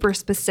super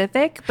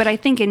specific, but I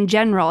think in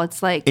general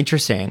it's like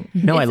Interesting.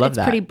 No, I love it's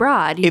that. pretty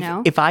broad, you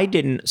know? If I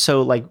didn't,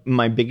 so like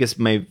my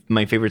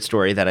favorite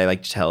story that I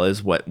like to tell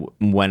is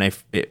when I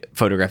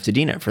photographed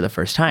Adina for the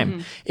first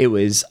time. It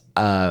was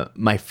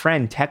my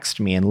friend texted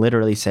me and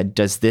literally said,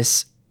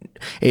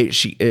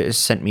 she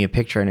sent me a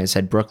picture and it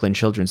said Brooklyn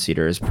Children's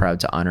Theater is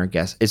proud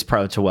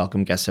to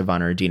welcome guests of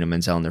honor Idina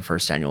Menzel in their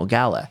first annual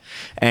gala.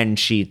 And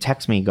she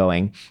texted me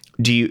going,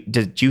 do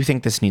you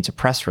think this needs a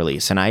press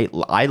release? And I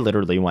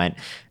literally went,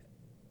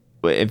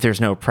 if there's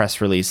no press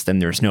release, then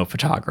there's no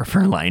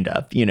photographer lined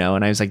up, you know?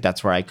 And I was like,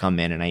 that's where I come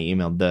in. And I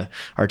emailed the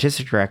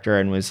artistic director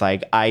and was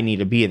like, I need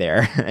to be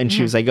there. And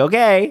she was like,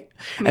 okay.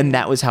 And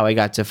that was how I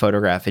got to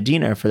photograph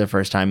Adina for the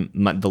first time,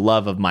 the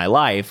love of my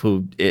life,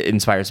 who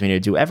inspires me to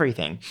do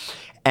everything.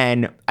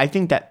 And I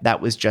think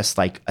that was just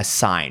like a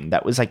sign.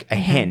 That was like a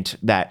hint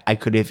that I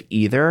could have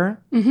either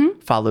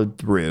followed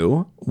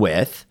through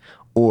with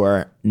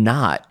or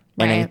not.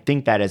 And I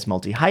think that as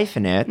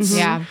multi-hyphenates,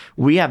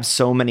 we have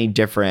so many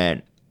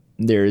different,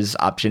 there's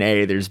option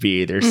A, there's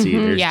B, there's C,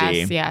 there's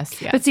D. Yes.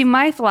 But see,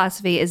 my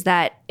philosophy is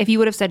that if you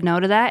would have said no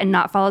to that and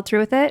not followed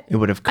through with it, It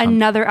would have come.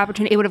 another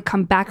opportunity. It would have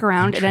come back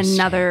around in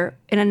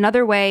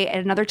another way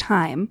at another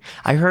time.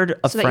 I heard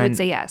a So that friend you would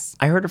say yes.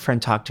 I heard a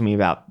friend talk to me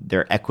about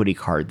their equity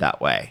card that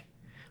way.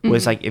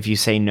 Was like if you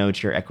say no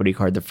to your equity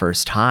card the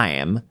first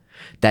time,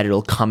 that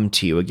it'll come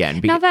to you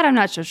again. Now that I'm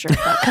not so sure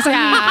about, because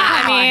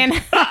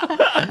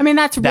I mean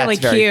that's really That's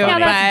very cute. funny. yeah,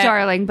 that's but-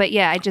 darling. But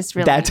yeah, I just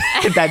really that's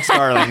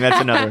darling.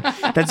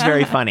 That's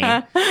very funny.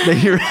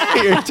 That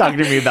you're talking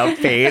to me about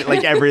fate,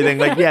 like everything.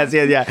 Like yes.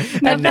 And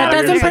that now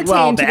you're doesn't just like, pertain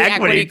well, to the the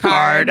equity equity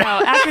card.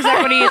 card. no. Actors'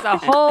 equity is a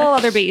whole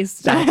other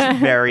beast. That's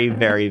very,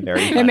 very, very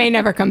funny. It may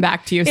never come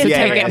back to you, so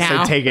take it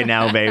now. So take it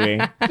now,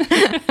 baby.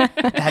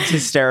 That's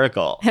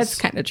hysterical. That's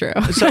kind of true.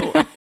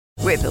 So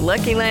With the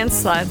Lucky Land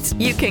Slots,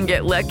 you can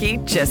get lucky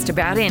just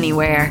about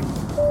anywhere.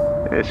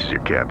 This is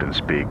your captain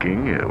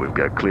speaking. We've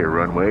got clear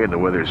runway and the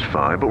weather's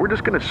fine, but we're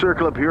just going to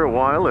circle up here a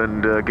while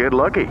and get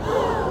lucky.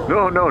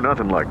 No,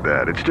 nothing like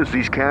that. It's just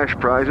these cash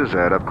prizes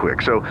add up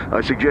quick. So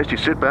I suggest you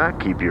sit back,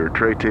 keep your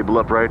tray table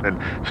upright, and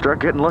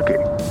start getting lucky.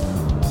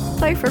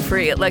 Play for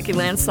free at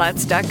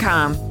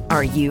LuckyLandSlots.com.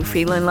 Are you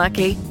feeling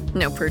lucky?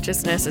 No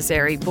purchase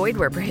necessary. Void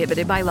where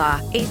prohibited by law.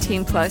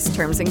 18+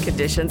 terms and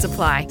conditions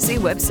apply. See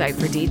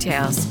website for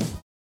details.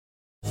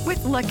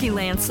 With Lucky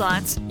Land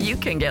Slots, you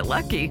can get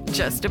lucky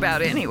just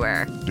about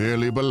anywhere.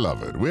 Dearly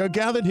beloved, we are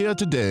gathered here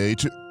today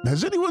to...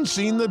 Has anyone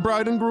seen the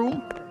bride and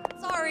groom?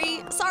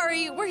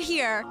 Sorry, we're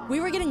here. We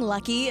were getting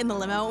lucky in the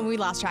limo and we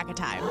lost track of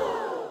time.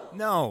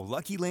 No,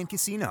 Lucky Land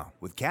Casino,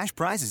 with cash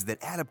prizes that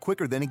add up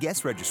quicker than a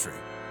guest registry.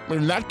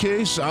 In that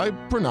case, I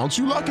pronounce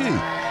you lucky.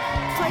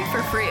 Play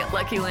for free at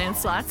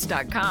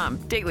LuckyLandSlots.com.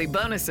 Daily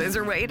bonuses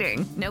are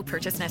waiting. No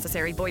purchase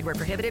necessary. Void where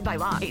prohibited by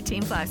law.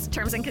 18+.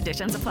 Terms and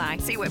conditions apply.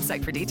 See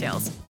website for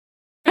details.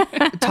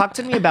 Talk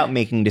to me about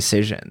making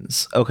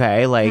decisions.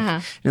 Okay.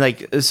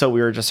 So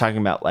we were just talking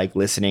about like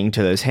listening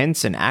to those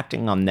hints and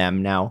acting on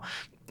them. Now,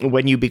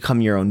 when you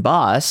become your own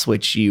boss,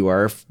 which you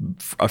are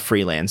a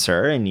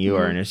freelancer and you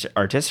are an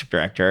artistic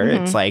director,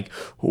 it's like,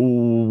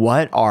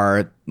 when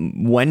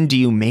do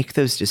you make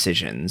those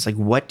decisions? Like,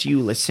 what do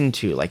you listen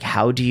to? Like,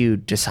 how do you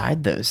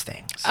decide those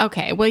things?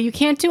 Okay. Well, you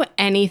can't do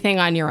anything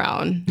on your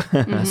own.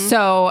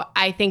 So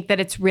I think that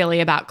it's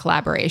really about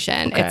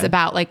collaboration. Okay. It's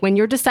about like when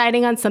you're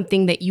deciding on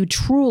something that you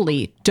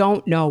truly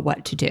don't know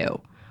what to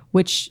do,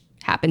 which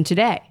happened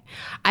today.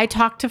 I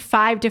talked to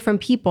 5 different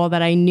people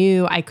that I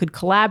knew I could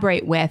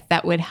collaborate with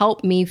that would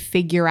help me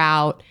figure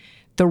out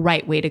the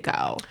right way to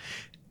go.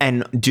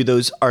 And do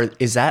those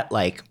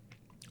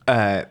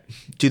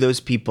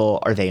people,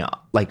 are they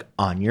like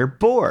on your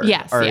board?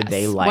 Yes. Or yes. Are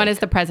they like... One is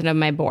the president of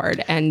my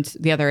board and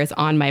the other is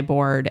on my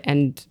board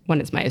and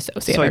one is my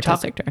associate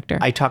artistic director.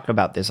 I talk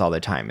about this all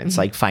the time. It's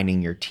like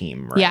finding your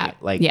team, right?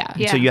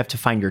 Yeah. So you have to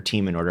find your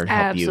team in order to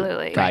help you,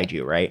 guide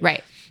you, right?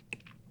 Right.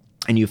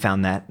 And you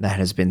found that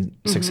has been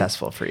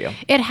successful for you.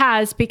 It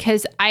has,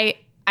 because I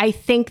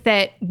think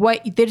that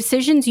the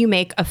decisions you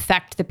make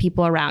affect the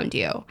people around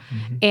you.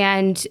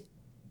 And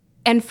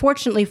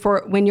fortunately,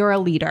 for when you're a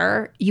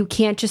leader, you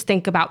can't just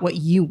think about what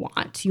you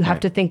want. You have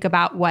to think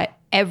about what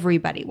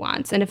everybody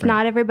wants. And if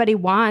not everybody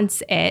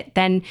wants it,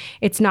 then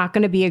it's not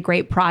going to be a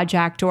great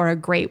project or a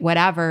great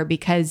whatever,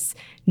 because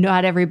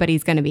not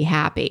everybody's going to be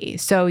happy.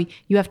 So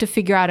you have to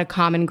figure out a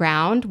common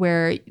ground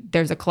where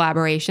there's a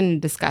collaboration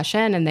and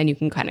discussion, and then you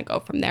can kind of go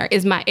from there,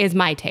 is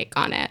my take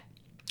on it.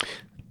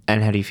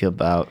 And how do you feel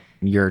about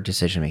your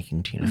decision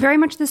making, Tina? Very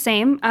much the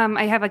same.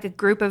 I have like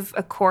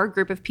a core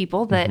group of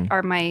people that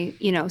are my,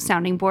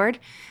 sounding board.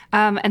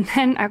 And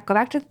then I go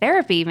back to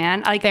therapy,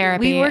 man. Like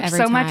therapy, we work every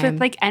so much time.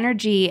 with like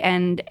energy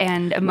and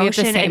emotion. We have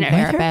the same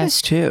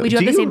therapist too. We do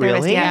have the same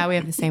therapist. Really? Yeah, we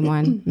have the same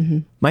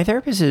one. My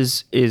therapist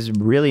is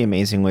really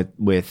amazing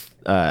with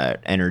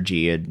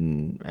energy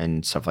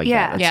and stuff like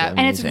that. That's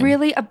and it's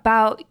really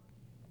about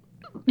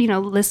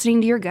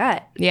listening to your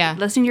gut. Yeah,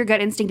 listening to your gut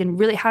instinct and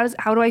really how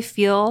do I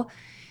feel.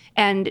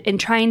 And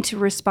trying to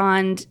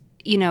respond,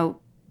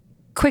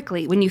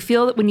 quickly. When you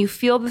feel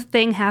the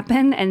thing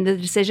happen and the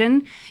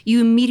decision,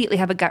 you immediately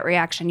have a gut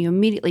reaction. You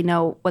immediately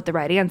know what the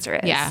right answer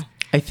is. Yeah.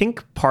 I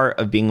think part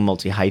of being a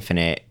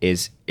multi-hyphenate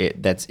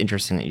that's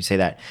interesting that you say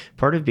that.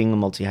 Part of being a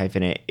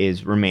multi-hyphenate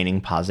is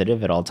remaining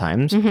positive at all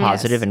times,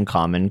 positive and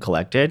calm and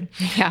collected.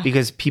 Yeah.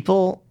 Because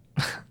people,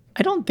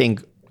 I don't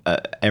think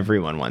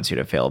everyone wants you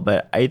to fail,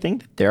 but I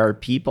think that there are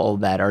people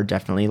that are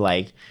definitely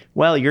like,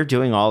 well, you're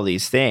doing all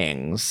these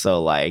things,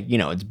 so like,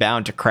 it's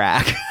bound to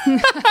crack.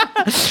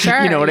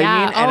 Sure. You know what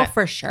I mean? And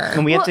for sure.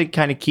 And we have to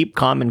kind of keep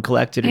calm and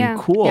collected and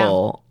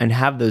cool and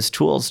have those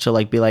tools to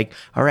like be like,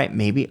 all right,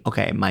 maybe,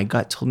 okay, my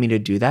gut told me to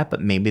do that,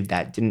 but maybe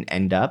that didn't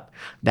end up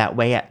that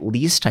way. At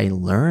least I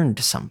learned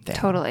something.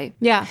 Totally.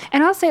 Yeah.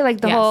 And I'll say like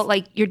the whole,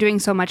 like you're doing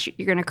so much,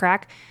 you're going to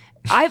crack.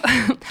 I've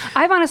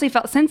honestly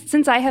felt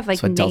since I have like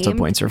That's what Delta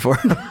points are for.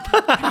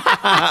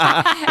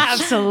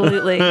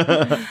 Absolutely.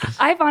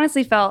 I've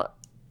honestly felt,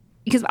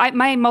 because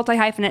my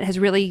multi-hyphenate has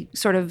really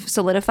sort of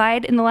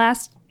solidified in the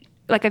last,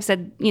 like I've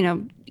said,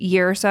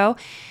 year or so.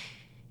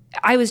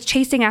 I was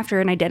chasing after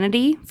an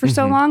identity for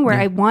so long where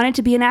I wanted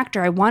to be an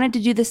actor. I wanted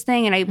to do this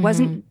thing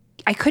and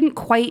I couldn't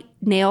quite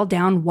nail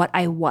down what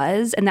I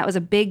was. And that was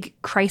a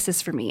big crisis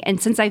for me.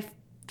 And since I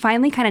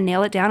finally kind of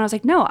nail it down, I was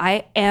like, no,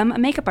 I am a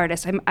makeup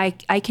artist. I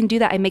can do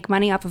that. I make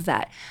money off of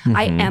that.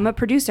 I am a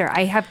producer.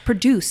 I have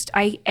produced.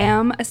 I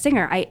am a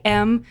singer.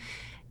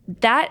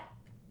 That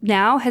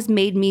now has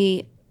made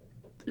me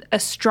a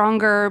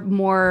stronger,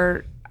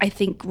 more, I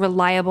think,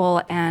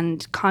 reliable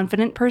and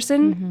confident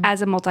person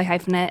as a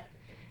multi-hyphenate,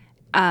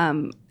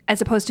 as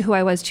opposed to who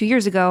I was 2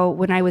 years ago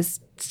when I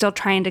was still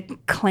trying to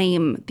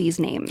claim these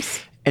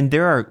names. And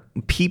there are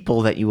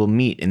people that you will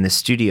meet in the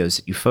studios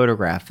that you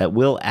photograph that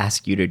will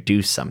ask you to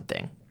do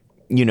something.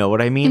 You know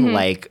what I mean?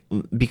 Like,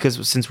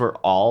 because since we're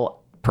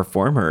all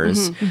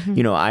performers,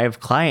 I have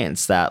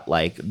clients that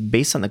like,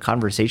 based on the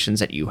conversations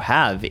that you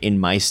have in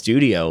my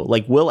studio,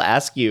 like will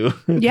ask you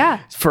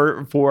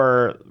for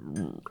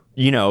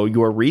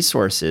your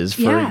resources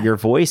for your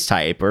voice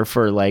type or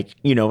for like,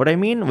 you know what I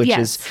mean? Which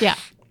is,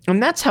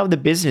 and that's how the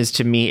business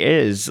to me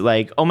is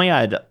like, oh my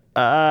God,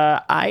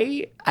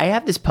 I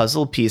have this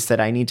puzzle piece that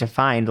I need to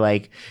find.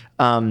 Like,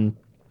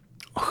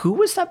 who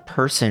was that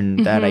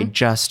person that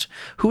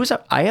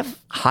I have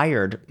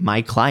hired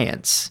my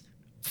clients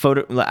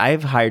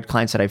I've hired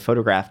clients that I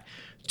photographed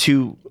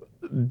to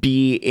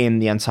be in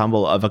the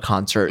ensemble of a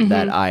concert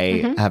that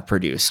I have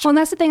produced. Well, and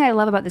that's the thing I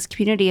love about this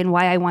community and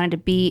why I wanted to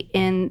be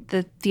in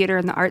the theater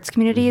and the arts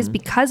community is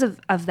because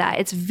of that.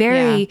 It's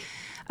very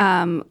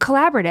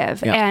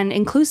collaborative and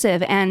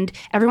inclusive, and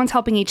everyone's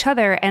helping each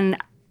other. And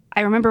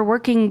I remember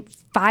working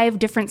 5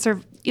 different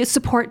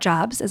support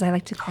jobs, as I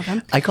like to call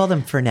them. I call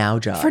them for now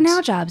jobs. For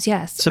now jobs,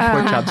 yes.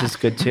 Support jobs is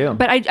good too.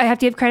 But I have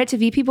to give credit to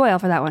VP Boyle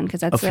for that one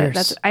because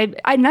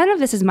none of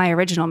this is my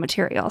original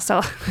material.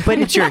 So, but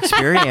it's your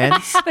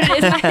experience. But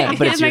it is my,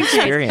 but it's your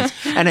experience,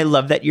 and I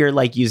love that you're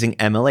like using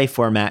MLA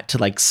format to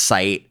like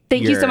cite.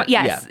 Thank you so much.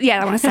 Yes,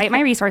 I want to cite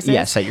my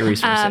resources. Cite your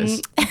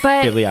resources.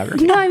 But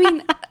bibliography. No, I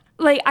mean,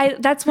 like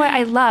that's what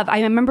I love.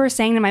 I remember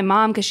saying to my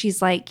mom because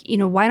she's like,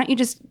 why don't you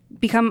just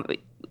become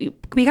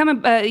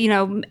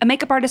a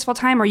makeup artist full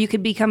time, or you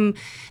could become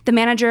the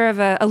manager of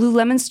a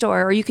Lululemon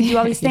store, or you can do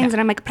all these things. And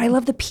I'm like, but I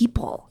love the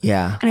people.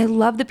 Yeah. And I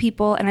love the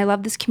people, and I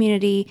love this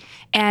community,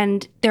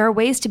 and there are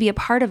ways to be a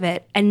part of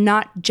it and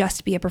not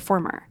just be a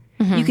performer.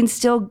 You can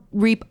still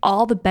reap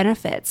all the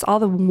benefits, all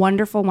the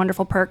wonderful,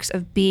 wonderful perks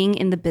of being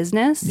in the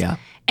business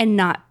and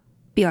not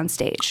be on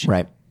stage.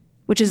 Right.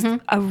 Which is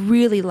a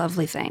really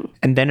lovely thing.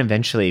 And then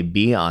eventually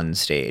be on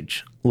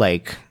stage.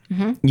 Like,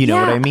 you know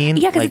what I mean?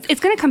 Yeah, because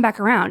it's going to come back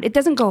around. It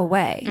doesn't go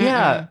away.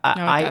 Yeah.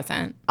 No, it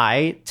doesn't.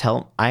 I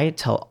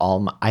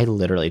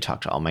literally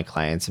talk to all my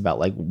clients about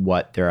like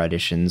what their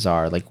auditions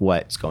are, like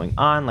what's going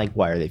on, like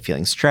why are they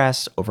feeling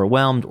stressed,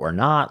 overwhelmed or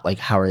not? Like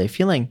how are they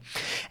feeling?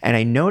 And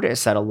I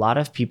notice that a lot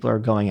of people are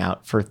going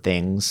out for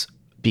things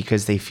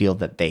because they feel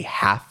that they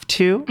have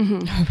to.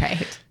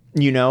 Right.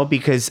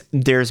 Because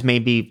there's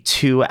maybe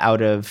 2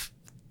 out of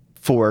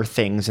 4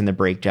 things in the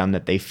breakdown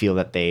that they feel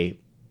that they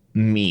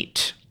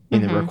meet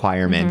in the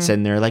requirements.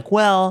 And they're like,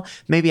 well,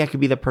 maybe I could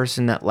be the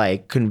person that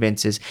like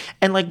convinces.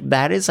 And like,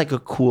 that is like a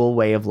cool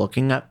way of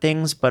looking at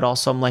things. But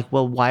also I'm like,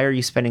 well, why are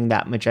you spending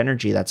that much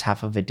energy? That's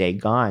half of a day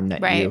gone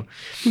that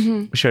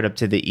you showed up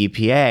to the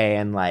EPA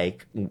and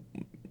like,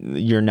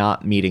 you're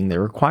not meeting the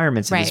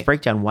requirements of this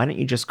breakdown. Why don't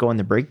you just go on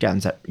the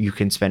breakdowns that you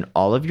can spend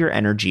all of your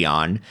energy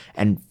on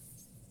and,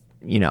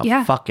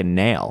 fucking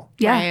nail.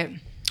 Yeah.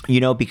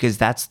 Right. Because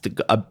that's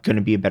going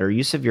to be a better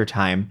use of your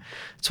time.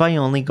 That's why I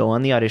only go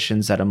on the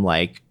auditions that I'm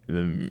like,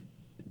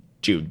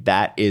 dude,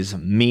 that is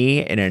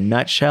me in a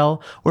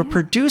nutshell, or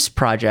produce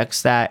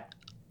projects that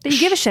you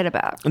give a shit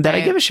about. That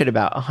I give a shit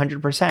about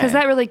 100%. Because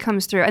that really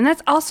comes through. And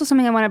that's also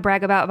something I want to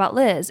brag about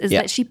Liz, is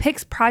that she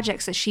picks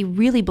projects that she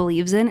really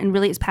believes in and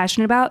really is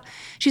passionate about.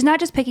 She's not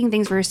just picking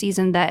things for a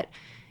season that,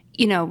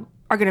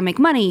 are going to make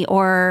money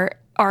or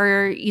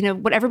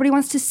what everybody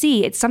wants to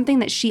see. It's something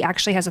that she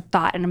actually has a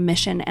thought and a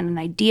mission and an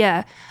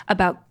idea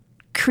about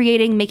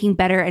creating, making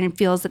better, and it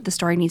feels that the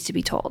story needs to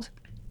be told,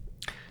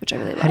 which I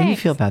really like. How do you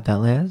feel about that,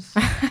 Liz?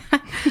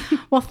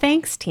 Well,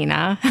 thanks,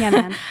 Tina. Yeah,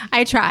 man.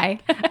 I try.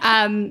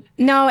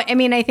 No, I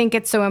mean, I think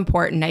it's so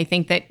important. I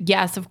think that,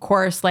 yes, of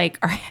course, like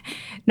our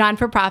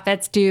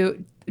non-for-profits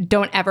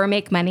don't ever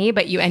make money,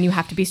 but you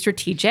have to be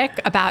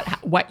strategic about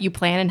what you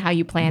plan and how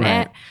you plan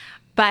it.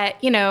 But,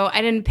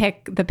 I didn't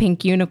pick the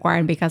Pink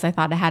Unicorn because I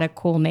thought it had a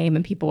cool name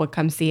and people would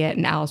come see it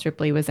and Alice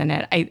Ripley was in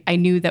it. I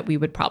knew that we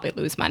would probably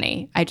lose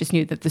money. I just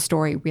knew that the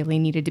story really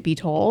needed to be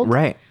told.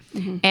 Right.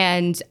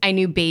 And I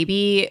knew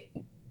Baby,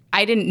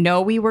 I didn't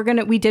know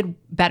we did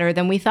better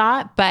than we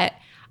thought, but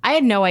I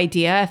had no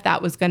idea if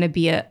that was going to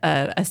be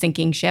a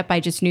sinking ship.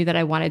 I just knew that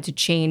I wanted to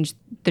change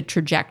the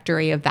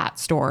trajectory of that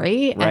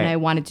story. And I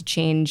wanted to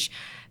change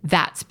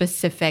that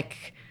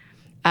specific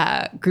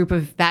group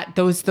of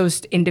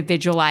those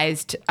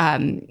individualized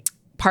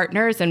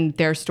partners and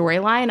their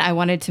storyline. I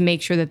wanted to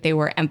make sure that they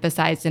were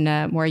emphasized in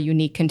a more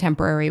unique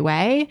contemporary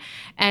way.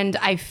 And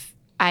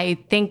I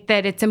think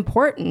that it's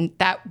important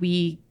that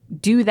we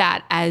do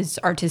that as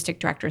artistic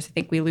directors. I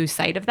think we lose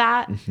sight of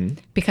that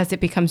because it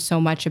becomes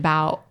so much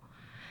about,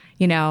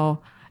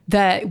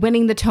 the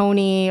winning the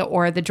Tony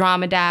or the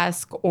Drama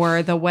Desk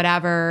or the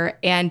whatever,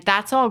 and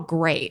that's all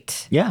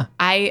great. Yeah,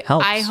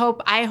 I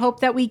hope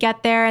that we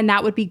get there, and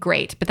that would be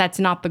great. But that's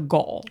not the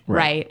goal,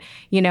 right?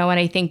 And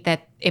I think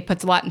that it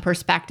puts a lot in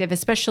perspective,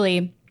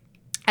 especially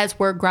as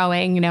we're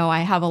growing.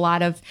 I have a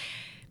lot of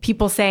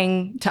people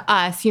saying to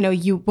us,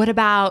 what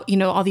about,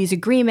 all these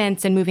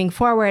agreements and moving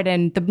forward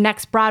and the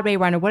next Broadway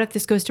run, or what if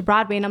this goes to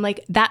Broadway? And I'm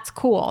like, that's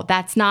cool.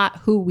 That's not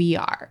who we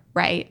are,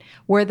 right?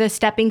 We're the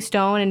stepping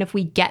stone. And if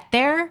we get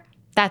there,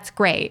 that's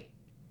great.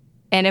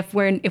 And if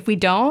we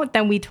don't,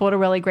 then we told a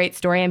really great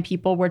story and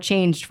people were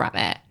changed from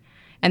it.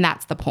 And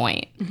that's the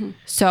point.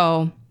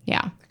 So,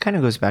 yeah. It kind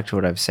of goes back to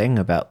what I was saying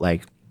about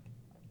like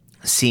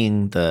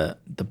seeing the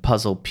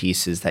puzzle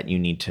pieces that you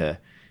need to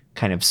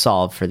kind of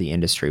solve for the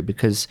industry,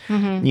 because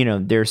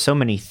there's so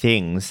many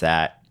things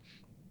that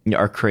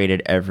are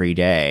created every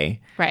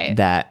day. Right.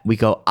 That we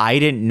go, I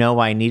didn't know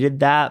I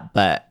needed that,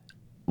 but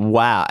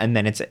wow. And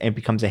then it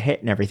becomes a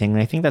hit and everything.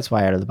 And I think that's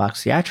why Out of the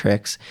Box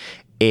Theatrics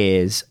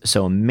is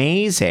so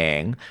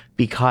amazing,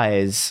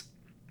 because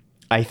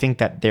I think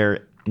that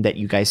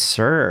you guys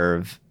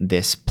serve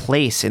this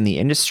place in the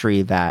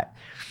industry that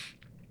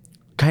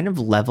kind of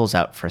levels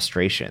out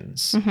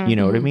frustrations. You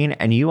know what I mean?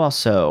 And you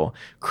also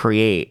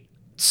create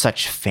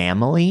such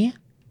family.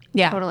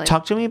 Yeah. Totally.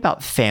 Talk to me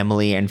about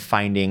family and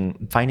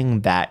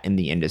finding that in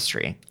the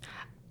industry.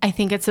 I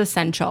think it's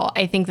essential.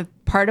 I think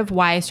that part of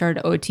why I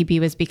started OTB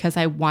was because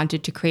I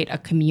wanted to create a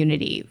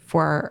community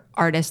for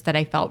artists that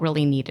I felt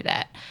really needed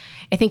it.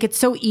 I think it's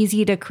so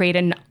easy to create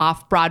an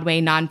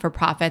off-Broadway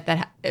non-for-profit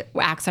that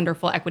acts under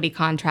full equity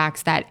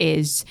contracts, that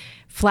is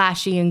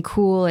flashy and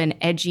cool and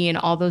edgy and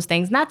all those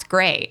things. And that's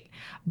great.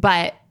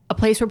 But a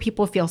place where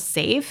people feel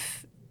safe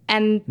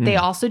and they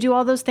also do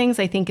all those things,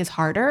 I think, is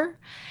harder.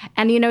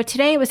 And, you know,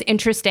 today it was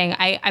interesting.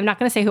 I'm not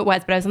going to say who it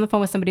was, but I was on the phone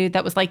with somebody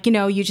that was like, you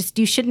know, you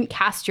shouldn't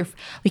cast your,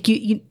 like,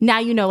 you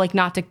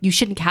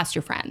shouldn't cast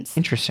your friends.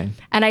 Interesting.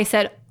 And I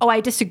said, oh,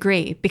 I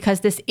disagree, because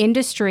this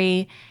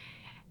industry,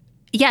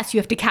 yes, you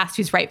have to cast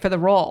who's right for the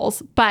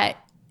roles, but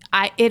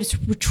it's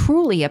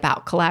truly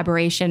about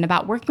collaboration,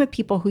 about working with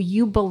people who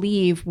you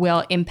believe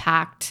will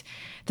impact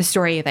the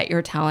story that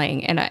you're telling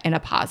in a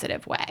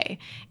positive way.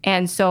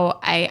 And so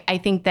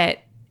I think that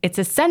it's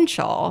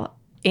essential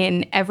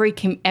in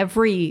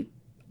every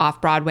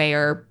off-Broadway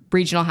or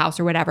regional house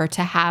or whatever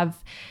to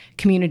have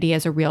community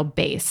as a real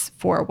base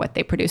for what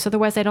they produce.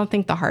 Otherwise, I don't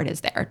think the heart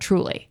is there,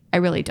 truly. I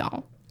really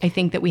don't. I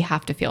think that we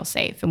have to feel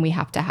safe and we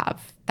have to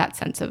have that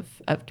sense of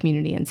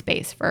community and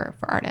space for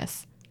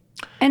artists.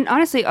 And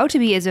honestly,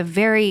 OTB is a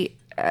very,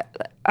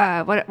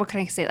 what can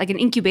I say, like an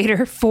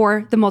incubator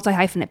for the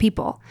multi-hyphenate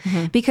people.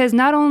 Because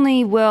not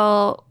only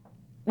will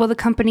the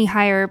company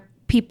hire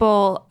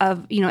people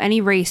of, you know,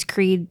 any race,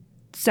 creed,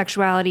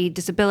 sexuality,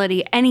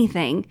 disability,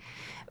 anything,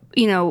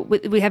 you know,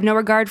 we have no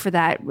regard for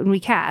that when we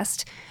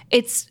cast.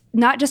 It's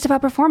not just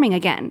about performing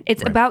again.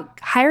 It's about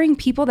hiring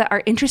people that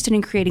are interested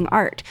in creating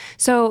art.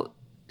 So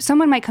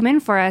someone might come in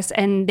for us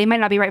and they might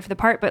not be right for the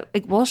part, but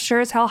like we'll sure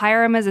as hell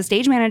hire them as a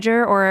stage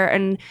manager or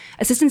an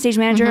assistant stage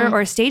manager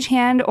or a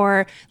stagehand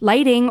or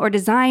lighting or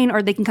design,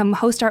 or they can come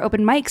host our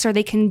open mics, or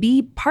they can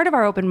be part of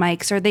our open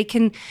mics, or they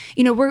can,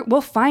 you know, we'll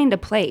find a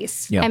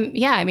place. Yeah.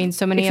 I mean,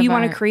 so many if you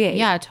want to create.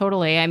 Yeah,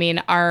 totally. I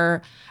mean,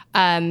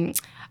 the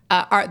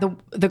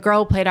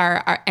girl played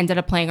ended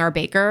up playing our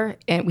baker,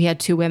 and we had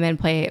two women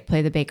play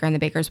the baker and the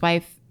baker's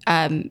wife.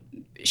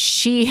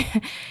 She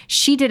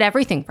did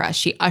everything for us.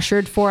 She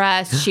ushered for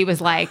us. She was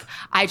like,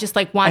 I just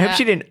like want to. I hope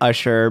she didn't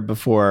usher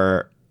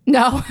before.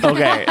 No.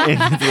 Okay.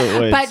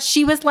 But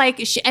she was like,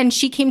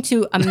 she came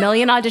to a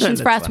million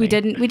auditions for us.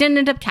 Funny. We didn't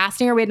end up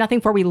casting her. We had nothing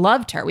for her. We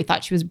loved her. We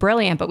thought she was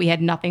brilliant, but we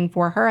had nothing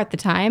for her at the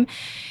time.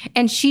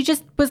 And she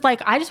just was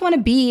like, I just want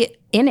to be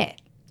in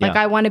it. Like,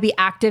 I want to be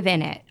active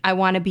in it. I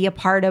want to be a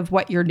part of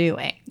what you're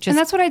doing. And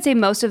that's what I'd say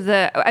most of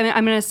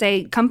I'm going to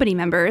say company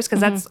members,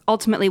 because that's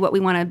ultimately what we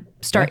want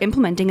to start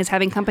implementing, is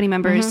having company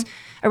members,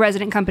 a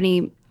resident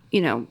company, you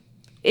know,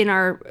 in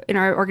our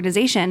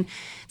organization.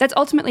 That's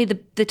ultimately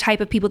the type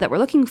of people that we're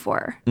looking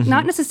for.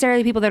 Not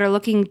necessarily people that are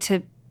looking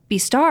to be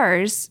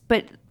stars,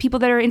 but people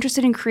that are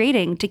interested in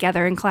creating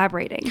together and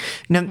collaborating.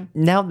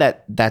 Now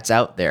that that's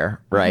out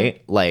there,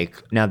 right?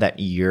 Like, now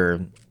that you're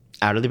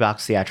Out of the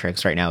Box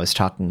Theatrics right now is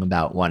talking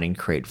about wanting to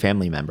create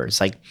family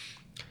members. Like,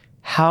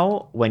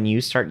 how, when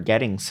you start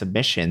getting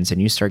submissions and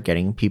you start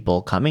getting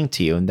people coming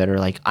to you and that are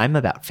like, I'm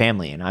about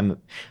family and I'm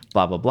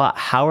blah, blah, blah,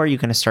 how are you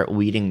going to start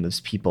weeding those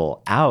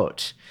people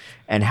out?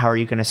 And how are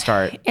you going to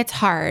start? It's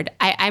hard.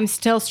 I'm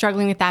still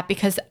struggling with that,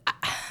 because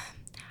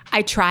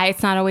I try.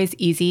 It's not always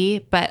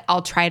easy, but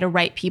I'll try to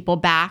write people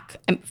back.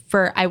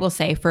 I will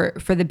say,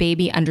 for the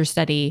baby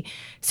understudy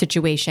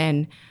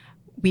situation,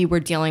 we were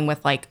dealing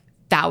with like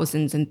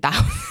thousands and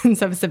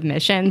thousands of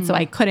submissions. So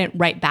I couldn't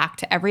write back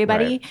to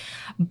everybody. Right.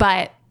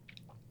 But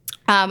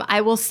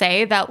I will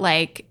say that,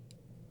 like,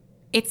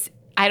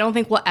 I don't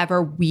think we'll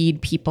ever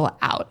weed people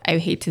out. I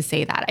hate to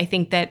say that. I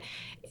think that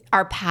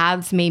our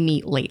paths may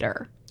meet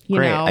later. You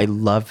Great. know? I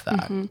love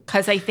that.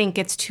 Because I think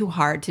it's too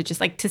hard to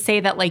just like to say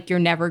that like you're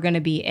never going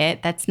to be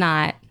it. That's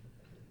not.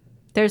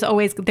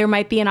 There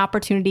might be an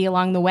opportunity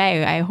along the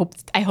way.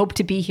 I hope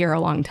to be here a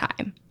long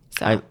time.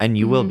 So. And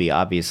you will be,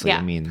 obviously. Yeah.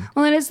 I mean,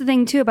 well, it is the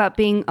thing too about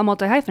being a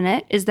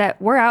multi-hyphenate, is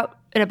that we're out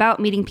and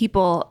about meeting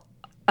people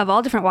of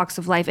all different walks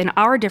of life in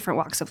our different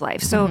walks of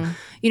life. So,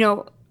 you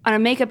know, on a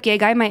makeup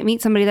gig, I might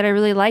meet somebody that I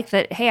really like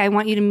that, hey, I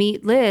want you to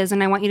meet Liz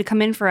and I want you to come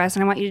in for us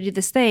and I want you to do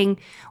this thing.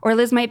 Or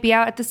Liz might be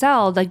out at the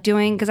Cell, like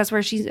doing, because that's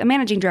where she's a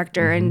managing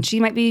director and she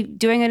might be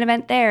doing an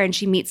event there and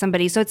she meets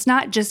somebody. So it's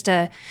not just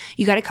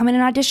you got to come in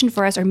and audition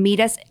for us or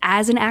meet us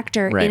as an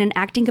actor in an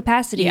acting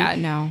capacity. Yeah,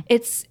 no.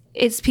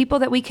 It's people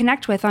that we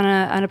connect with on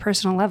a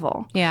personal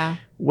level. Yeah.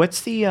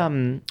 What's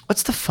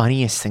the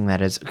funniest thing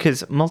that is,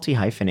 because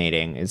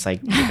multi-hyphenating is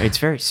like, it's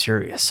very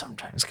serious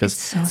sometimes because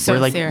so we're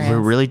like,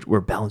 serious.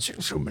 we're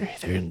balancing so many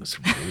things.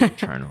 We're really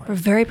trying to We're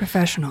very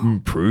professional.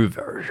 improve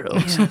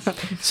ourselves.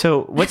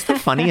 So what's the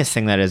funniest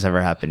thing that has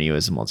ever happened to you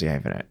as a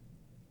multi-hyphenate?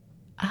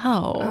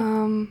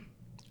 Oh.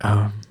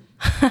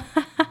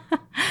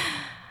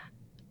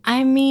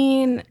 I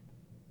mean,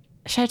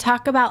 should I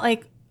talk about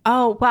like,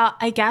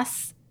 I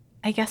guess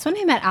when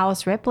I met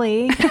Alice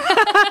Ripley.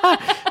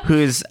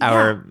 Who's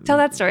our Tell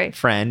that story.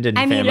 friend and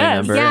family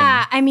member.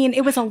 Yeah. I mean,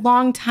 it was a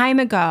long time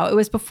ago. It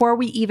was before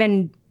we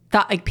even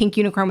thought like Pink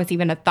Unicorn was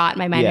even a thought in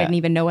my mind. I didn't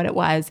even know what it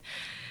was.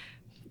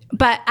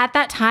 But at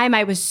that time,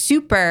 I was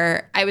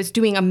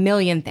doing a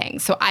million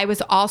things. So I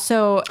was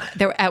also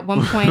there at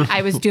one point.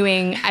 I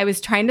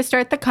was trying to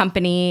start the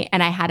company,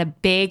 and I had a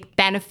big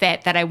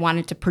benefit that I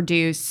wanted to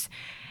produce,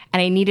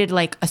 and I needed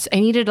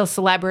a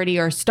celebrity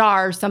or a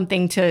star or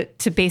something to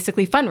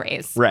basically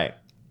fundraise. Right.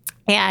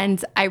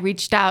 And I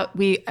reached out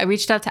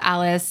to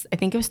Alice. I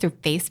think it was through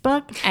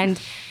Facebook, and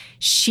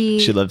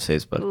she loves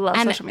Facebook.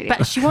 Loves social media.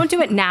 But she won't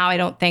do it now, I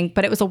don't think.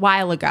 But it was a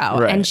while ago,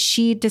 Right. and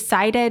she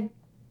decided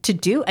to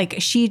do, like,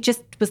 she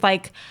just was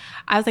like,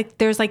 I was like,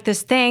 there's like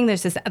this thing,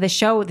 there's this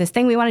show, this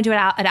thing we want to do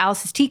at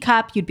Alice's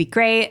Teacup. You'd be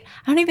great.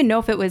 I don't even know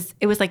if it was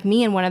like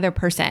me and one other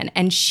person.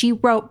 And she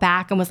wrote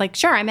back and was like,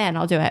 sure, I'm in,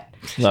 I'll do it.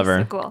 Love her.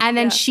 So cool. And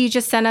then she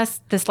just sent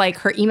us this, like,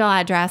 her email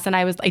address, and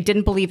I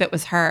didn't believe it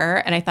was her,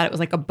 and I thought it was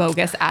like a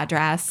bogus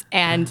address.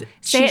 And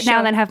Say it now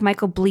and then have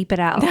Michael bleep it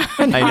out.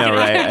 I know,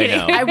 right? I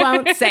know. I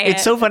won't say it.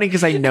 It's so funny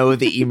because I know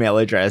the email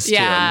address too.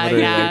 I'm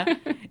literally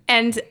like,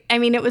 And I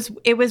mean, it was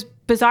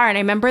bizarre. And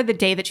I remember the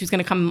day that she was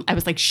going to come, I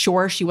was like,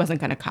 sure, she wasn't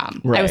going to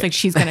come. Right. I was like,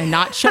 she's going to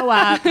not show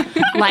up.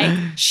 Like,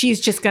 she's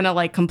just going to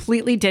like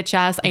completely ditch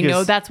us. I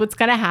know that's what's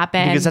going to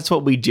happen. because that's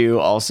what we do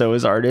also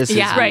as artists.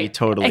 Yeah. Is we Right.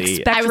 totally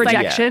Expect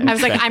rejection. I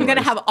was like, expect I'm going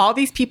to the worst. have all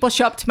these people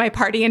show up to my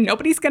party and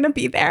nobody's going to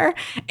be there.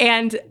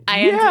 And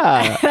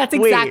that's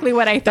exactly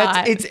what I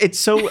thought. It's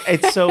so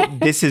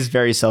this is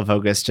very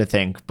self-focused to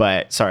think,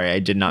 but sorry, I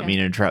did not mean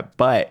to interrupt.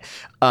 But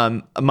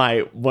one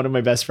of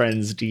my best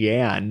friends,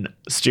 Deanne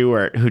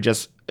Stewart, who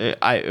just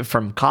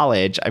from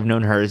college, I've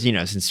known her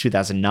since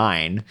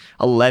 2009,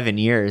 11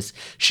 years.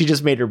 She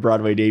just made her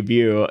Broadway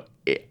debut,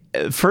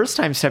 first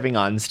time stepping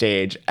on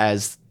stage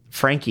as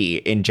Frankie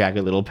in Jagged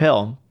Little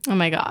Pill. Oh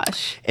my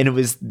gosh. And it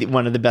was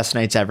one of the best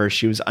nights ever.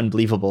 She was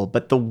unbelievable.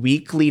 But the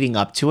week leading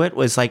up to it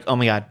was like, oh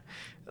my God,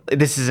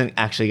 this isn't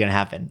actually going to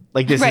happen.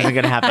 Like, this isn't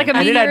going to happen. Like a And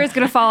it meteor had- is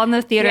going to fall in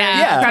the theater.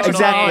 Yeah, crash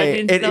exactly.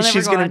 and they'll never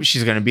She's go on.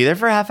 gonna be there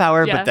for a half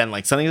hour, Yeah. but then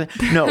like something.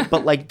 No,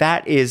 but like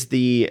that is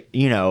it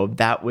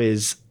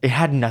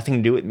had nothing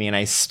to do with me, and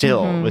I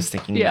still was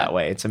thinking that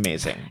way. It's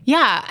amazing.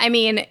 Yeah, I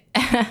mean,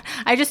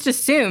 I just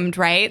assumed,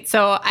 right?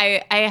 So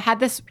I had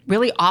this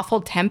really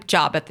awful temp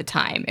job at the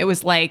time. It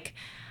was like,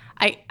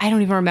 I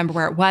don't even remember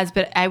where it was,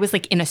 but I was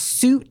like in a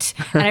suit.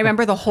 And I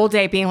remember the whole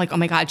day being like, oh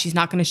my God, she's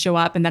not going to show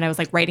up. And then I was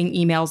like writing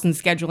emails and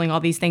scheduling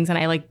all these things. And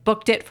I like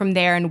booked it from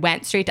there and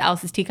went straight to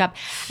Alice's Teacup.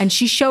 And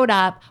she showed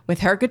up with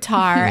her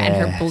guitar and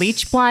her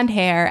bleach blonde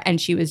hair. And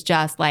she was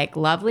just like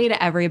lovely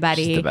to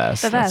everybody. She's the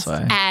best. The That's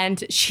best. why.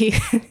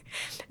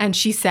 And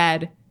she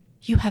said,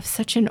 you have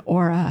such an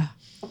aura.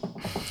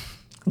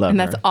 Love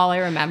And her. that's all I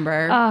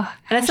remember. Oh,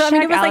 and so, I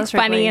mean, it was like Alice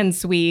funny Ripley. and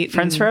sweet.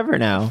 Friends and, forever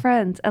now.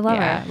 Friends. I love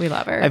Yeah, her. we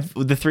love her.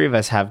 The three of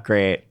us have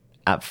great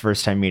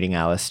first time meeting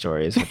Alice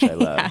stories, which I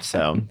love.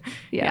 So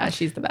yeah,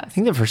 she's the I best.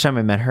 think the first time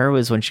I met her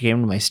was when she came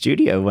to my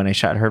studio when I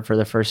shot her for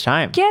the first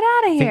time. Get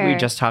out of I think here. we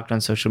just talked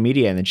on social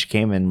media, and then she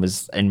came and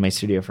was in my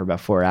studio for about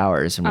 4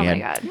 hours. And Oh we my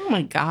had God. Oh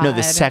my God. no,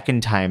 the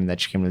second time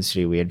that she came to the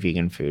studio, we had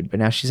vegan food. But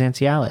now she's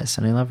Auntie Alice,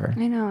 and I love her.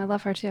 I know. I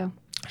love her too.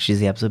 She's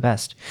the absolute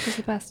best. She's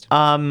the best.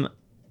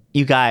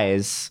 You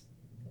guys,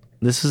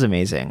 this was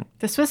amazing.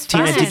 This was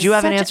fun. Tina, did you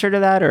have an answer to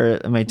that, or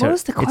am I? What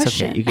was the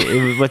It's okay.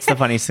 question? What's the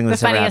funniest thing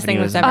that's ever funniest happened thing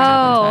to you? that's as a ever man?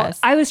 happened to Oh, us.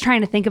 I was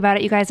trying to think about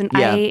it, you guys, and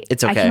Yeah, I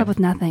it's okay. came up with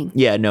nothing.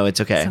 Yeah, no, it's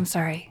okay. So I'm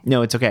sorry.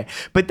 No, it's okay.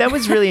 But that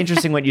was really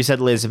interesting what you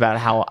said, Liz, about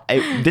how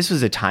this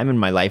was a time in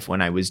my life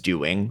when I was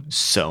doing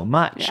so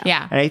much.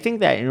 Yeah. And I think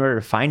that in order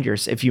to find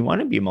if you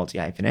want to be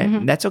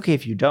multi-hyphenate, that's okay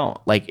if you don't.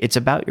 Like, it's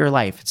about your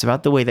life. It's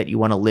about the way that you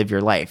want to live your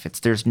life.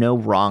 There's no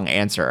wrong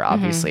answer,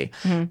 obviously.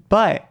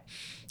 But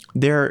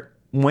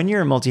when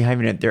you're a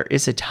multi-hyphenate, there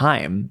is a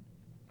time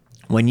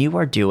when you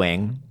are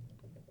doing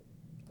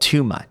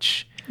too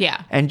much.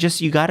 Yeah. And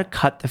just, you got to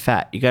cut the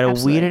fat. You got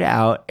to weed it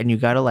out, and you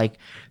got to like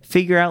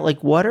figure out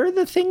like what are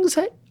the things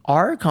that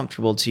are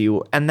comfortable to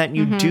you and that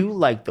you do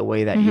like the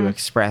way that you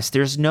express.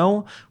 There's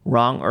no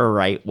wrong or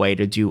right way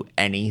to do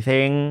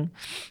anything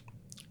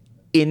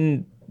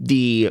in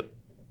the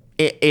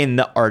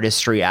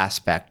artistry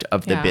aspect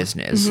of the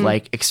business.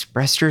 Like,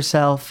 express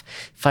yourself,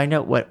 find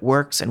out what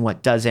works and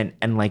what doesn't,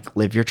 and like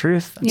live your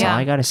truth. That's all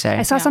I gotta say.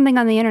 I saw something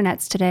on the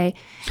internets today,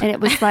 and it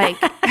was like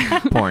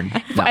Porn.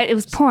 No. it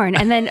was porn.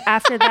 And then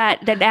after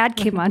that ad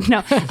came on.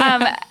 No,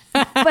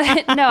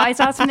 but no, I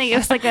saw something. It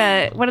was like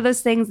one of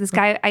those things. This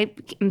guy,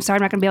 I'm sorry,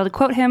 I'm not going to be able to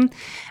quote him.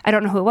 I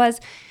don't know who it was.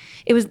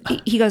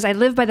 He goes, I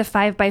live by the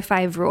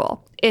 5x5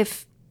 rule.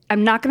 If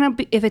I'm not going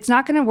to, if it's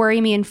not going to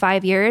worry me in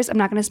 5 years, I'm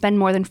not going to spend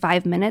more than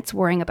 5 minutes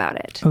worrying about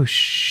it. Oh,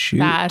 shoot.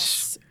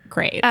 That's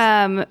great.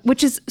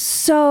 Which is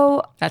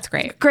so That's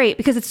great. Great,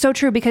 because it's so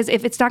true. Because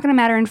if it's not going to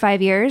matter in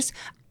 5 years,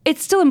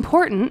 it's still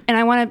important, and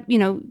I want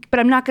to, but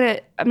I'm not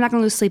gonna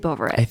lose sleep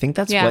over it. I think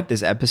that's what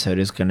this episode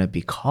is going to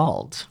be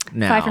called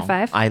now. 5 for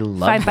 5? I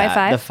love 5 by that.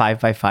 5? The 5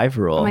 by 5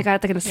 rule. Oh my God,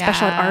 they're going to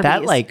special at Arby's.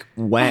 That like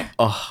went,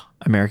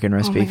 American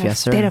roast beef, yes,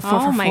 sir. They had a 4 for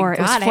 4. my It was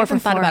God, I 4 for haven't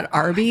thought 4. about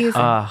Arby's.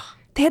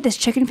 They had this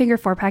chicken finger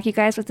 4-pack, you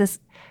guys, with this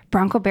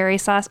Bronco berry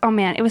sauce. Oh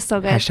man, it was so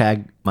good.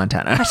 Hashtag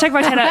Montana. Hashtag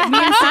Montana.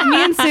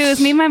 me and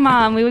Suze, me and my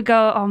mom, we would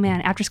go, oh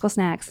man, after school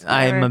snacks.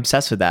 I'm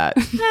obsessed with that.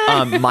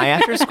 My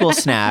after school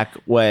snack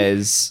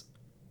was,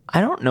 I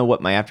don't know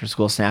what my after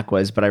school snack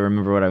was, but I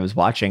remember what I was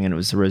watching, and it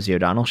was the Rosie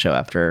O'Donnell show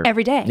after.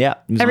 Every day. Yeah.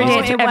 Every day.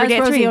 It every was day at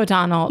Rosie 3.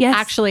 O'Donnell. Yes.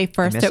 Actually,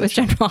 first it was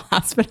General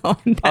Hospital,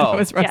 and then it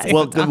was Rosie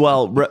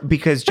O'Donnell.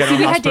 Because General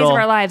we had Hospital. Days of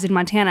Our Lives in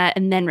Montana,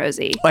 and then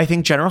Rosie. I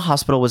think General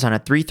Hospital was on a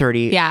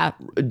 3:30. Yeah.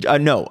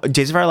 No,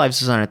 Days of Our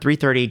Lives was on a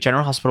 3:30.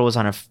 General Hospital was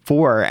on a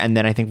 4, and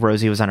then I think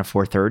Rosie was on a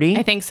 4:30.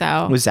 I think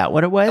so. Was that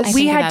what it was?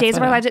 We had Days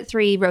of Our Lives at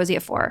 3, Rosie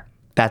at 4.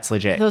 That's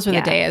legit. Those were the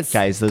days.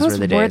 Guys, those were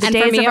the days. The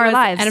days of our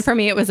lives. And for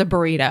me, it was a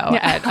burrito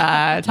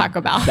at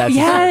Taco Bell. That's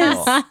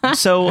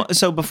incredible.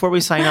 So before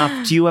we sign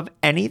off, do you have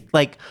any,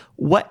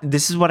 what,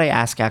 this is what I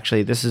ask,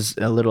 actually, this is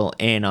a little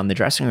in on the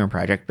Dressing Room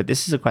Project, but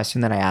this is a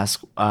question that I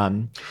ask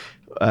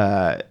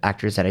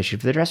actors that I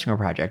shoot for the Dressing Room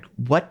Project.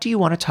 What do you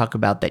want to talk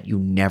about that you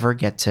never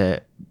get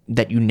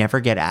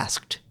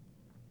asked?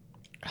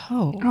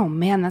 Oh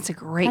man, that's a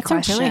great question.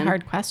 That's a really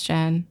hard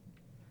question.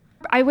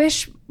 I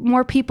wish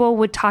more people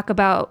would talk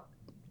about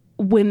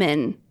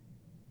women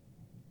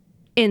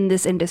in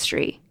this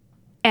industry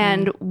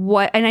and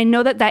and I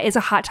know that is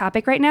a hot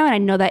topic right now, and I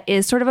know that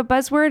is sort of a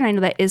buzzword, and I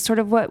know that is sort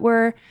of what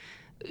we're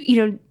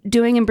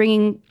doing and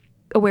bringing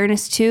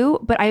awareness to,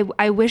 but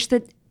I wish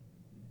there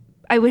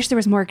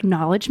was more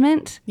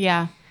acknowledgement.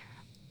 Yeah.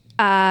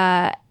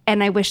 And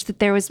I wish that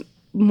there was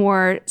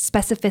more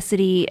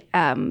specificity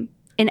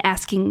in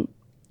asking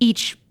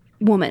each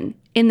woman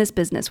in this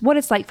business what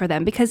it's like for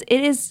them, because it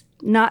is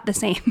not the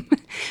same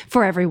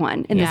for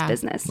everyone in this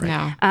business.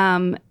 Right.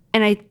 No.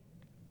 And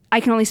I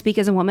can only speak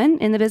as a woman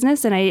in the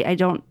business, and I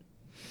don't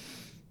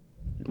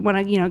want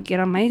to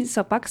get on my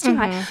soapbox too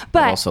high.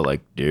 But also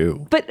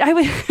do. But I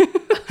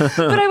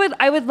would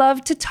I would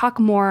love to talk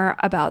more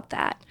about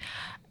that.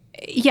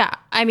 Yeah,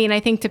 I mean, I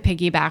think to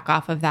piggyback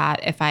off of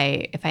that, if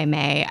I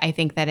may, I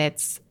think that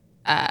it's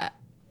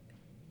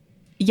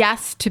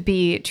yes, to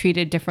be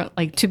treated different,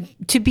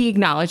 to be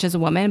acknowledged as a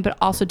woman, but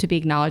also to be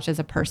acknowledged as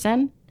a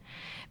person,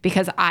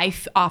 because I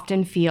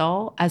often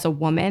feel as a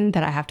woman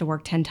that I have to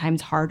work 10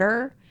 times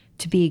harder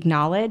to be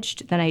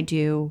acknowledged than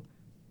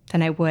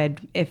I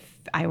would if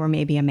I were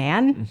maybe a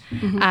man.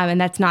 Mm-hmm.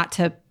 And that's not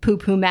to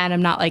poo-poo men.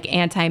 I'm not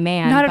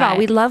anti-man. Not at all.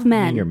 We love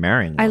men. You're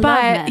marrying I them.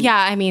 love men. Yeah,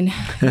 I mean,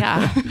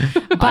 yeah.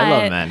 But, I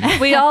love men.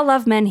 We all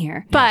love men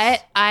here.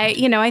 But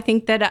I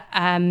think that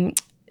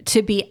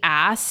to be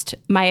asked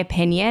my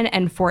opinion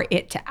and for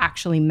it to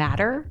actually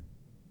matter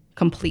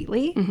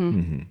completely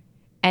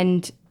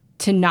and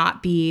to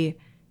not be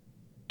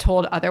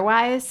told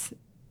otherwise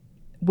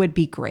would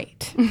be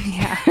great.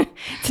 Yeah.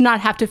 To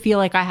not have to feel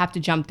like I have to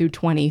jump through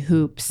 20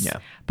 hoops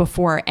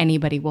before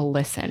anybody will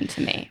listen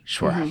to me.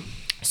 Sure.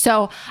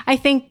 So I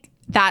think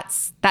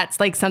that's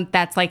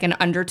like an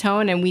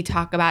undertone, and we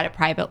talk about it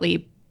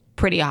privately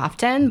pretty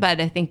often, but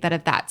I think that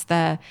if that's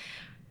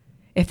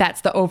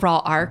the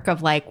overall arc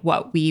of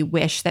what we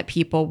wish that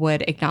people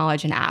would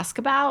acknowledge and ask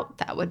about,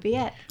 that would be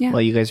it. Yeah.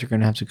 Well, you guys are going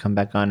to have to come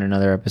back on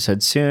another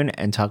episode soon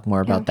and talk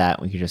more about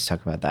that. We could just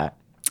talk about that.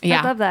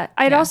 Yeah. I'd love that.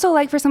 I'd also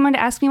like for someone to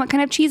ask me what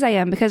kind of cheese I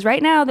am, because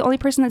right now the only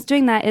person that's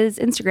doing that is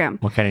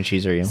Instagram. What kind of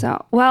cheese are you?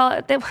 So,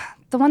 well,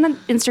 the one that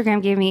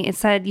Instagram gave me, it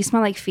said, "You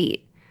smell like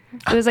feet."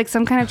 It was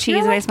some kind of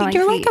cheese that I smell like feet.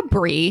 You're like a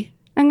brie.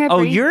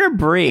 Oh, you're a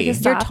brie.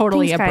 You're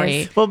totally a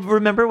brie. Well,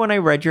 remember when I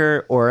read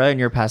your aura in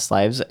your past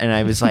lives, and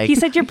I was like, he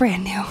said you're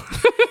brand new.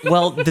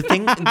 Well, the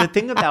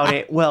thing about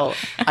it,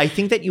 I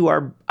think that you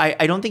are.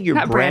 I don't think you're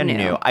Not brand brand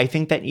new. new. I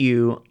think that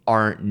you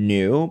aren't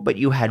new, but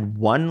you had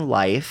one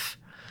life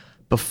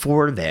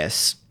before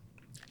this,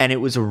 and it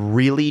was a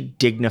really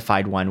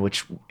dignified one,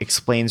 which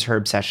explains her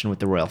obsession with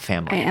the royal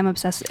family. I am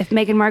obsessed. If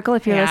Meghan Markle,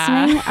 if you're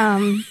listening,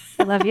 I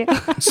love you.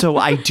 So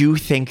I do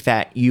think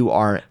that you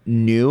are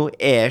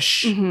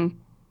new-ish. Mm-hmm.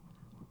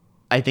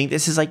 I think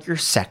this is your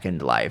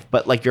second life,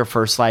 but your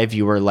first life,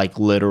 you were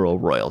literal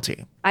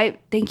royalty.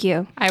 Thank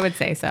you. I would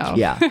say so.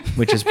 Yeah,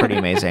 which is pretty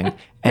amazing.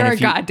 You're a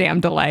goddamn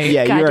delight.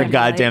 Yeah, you're a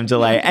goddamn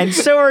delight. And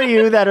so are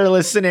you that are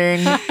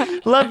listening.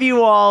 Love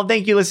you all.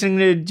 Thank you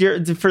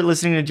for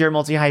listening to Dear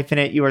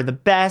Multi-Hyphenate. You are the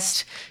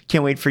best.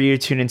 Can't wait for you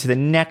to tune into the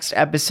next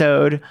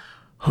episode.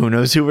 Who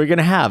knows who we're going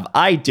to have?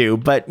 I do,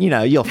 but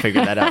you'll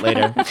figure that out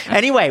later.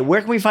 Anyway, where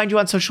can we find you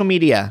on social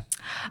media?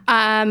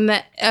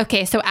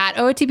 Okay, so at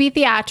OOTB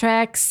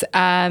Theatrics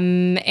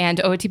and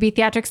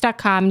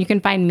OOTBtheatrics.com. You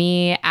can find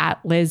me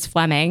at Liz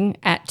Fleming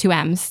at 2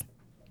 M's.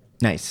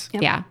 Nice.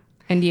 Yeah.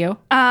 And you?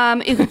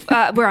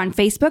 We're on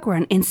Facebook. We're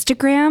on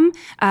Instagram,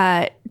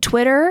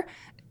 Twitter.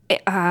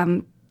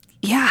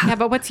 Yeah,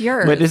 but what's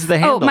yours? What is the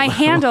handle? Oh, my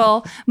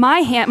handle,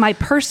 my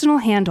personal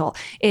handle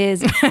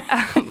is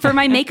for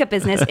my makeup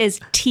business is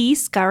T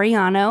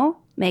Scariano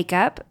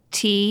Makeup.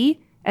 T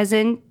as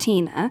in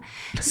Tina,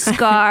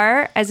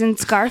 Scar as in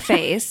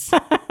Scarface,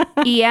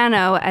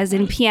 Iano as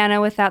in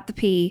piano without the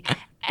P,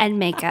 and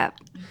makeup.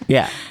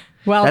 Yeah.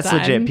 Well, that's done.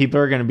 legit. People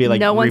are going to be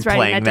like No one's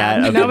writing replaying that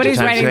down. that. Nobody's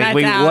writing that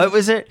Wait, down. what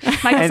was it?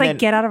 Michael's like,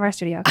 get out of our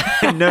studio.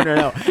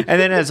 No. And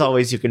then, as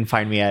always, you can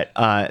find me at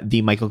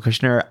the Michael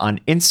Kushner on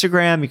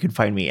Instagram. You can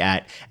find me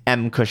at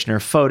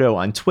mkushnerphoto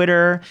on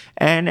Twitter,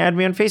 and add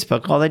me on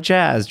Facebook. All that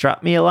jazz.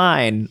 Drop me a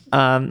line.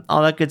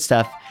 All that good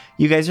stuff.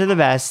 You guys are the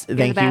best. Thank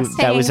you. best.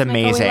 That was Thanks,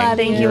 Michael. amazing.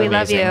 Thank you. We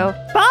love you.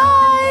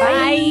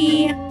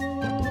 Bye.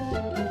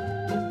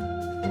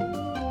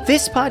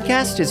 This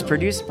podcast is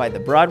produced by the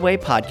Broadway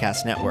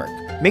Podcast Network.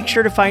 Make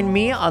sure to find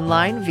me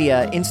online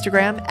via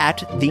Instagram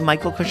at The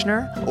Michael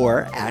Kushner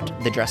or at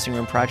The Dressing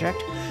Room Project,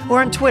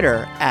 or on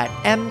Twitter at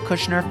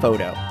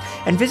mkushnerphoto.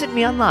 And visit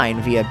me online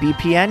via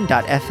bpn.fm/Dear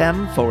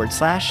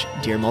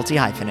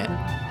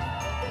Multi-Hyphenate.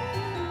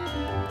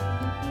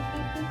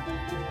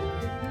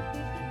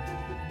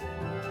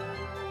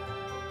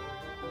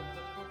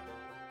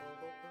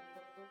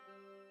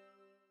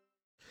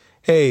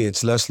 Hey,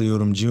 it's Leslie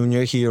Odom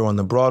Jr. here on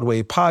the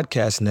Broadway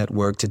Podcast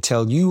Network to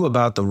tell you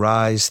about the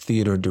Rise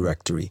Theater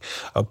Directory,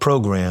 a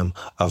program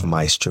of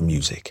Maestro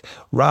Music.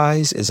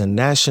 Rise is a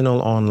national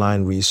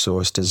online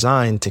resource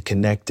designed to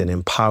connect and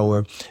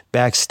empower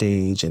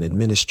backstage and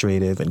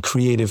administrative and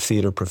creative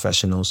theater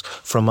professionals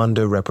from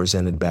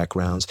underrepresented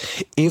backgrounds.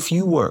 If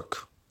you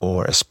work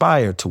or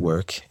aspire to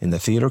work in the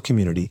theater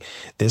community,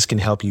 this can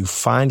help you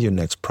find your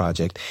next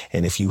project.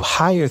 And if you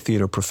hire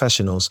theater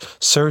professionals,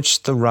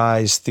 search the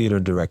Rise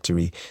Theater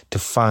Directory to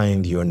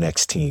find your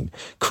next team.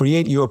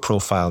 Create your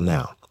profile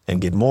now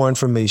and get more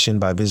information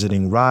by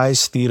visiting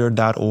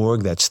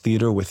risetheater.org. That's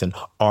theater with an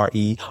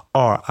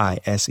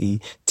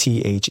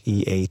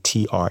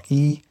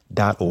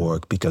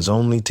RERISETHEATRE.org, because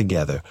only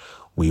together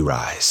we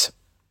rise.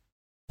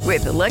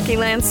 With the Lucky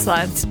Land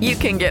Slots, you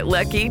can get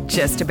lucky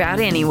just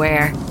about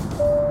anywhere.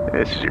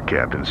 This is your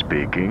captain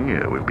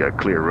speaking. We've got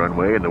clear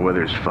runway and the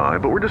weather's fine,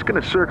 but we're just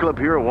going to circle up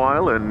here a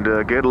while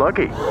and get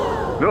lucky.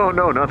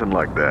 No, nothing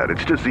like that.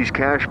 It's just these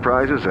cash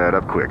prizes add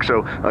up quick.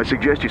 So I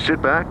suggest you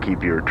sit back,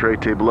 keep your tray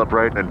table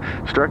upright, and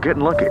start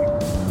getting lucky.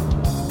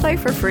 Play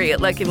for free at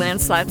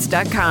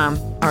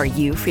LuckyLandSlots.com. Are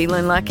you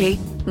feeling lucky?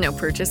 No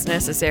purchase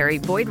necessary.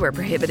 Void where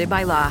prohibited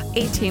by law.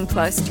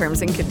 18+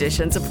 terms and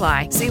conditions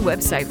apply. See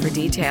website for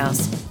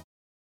details.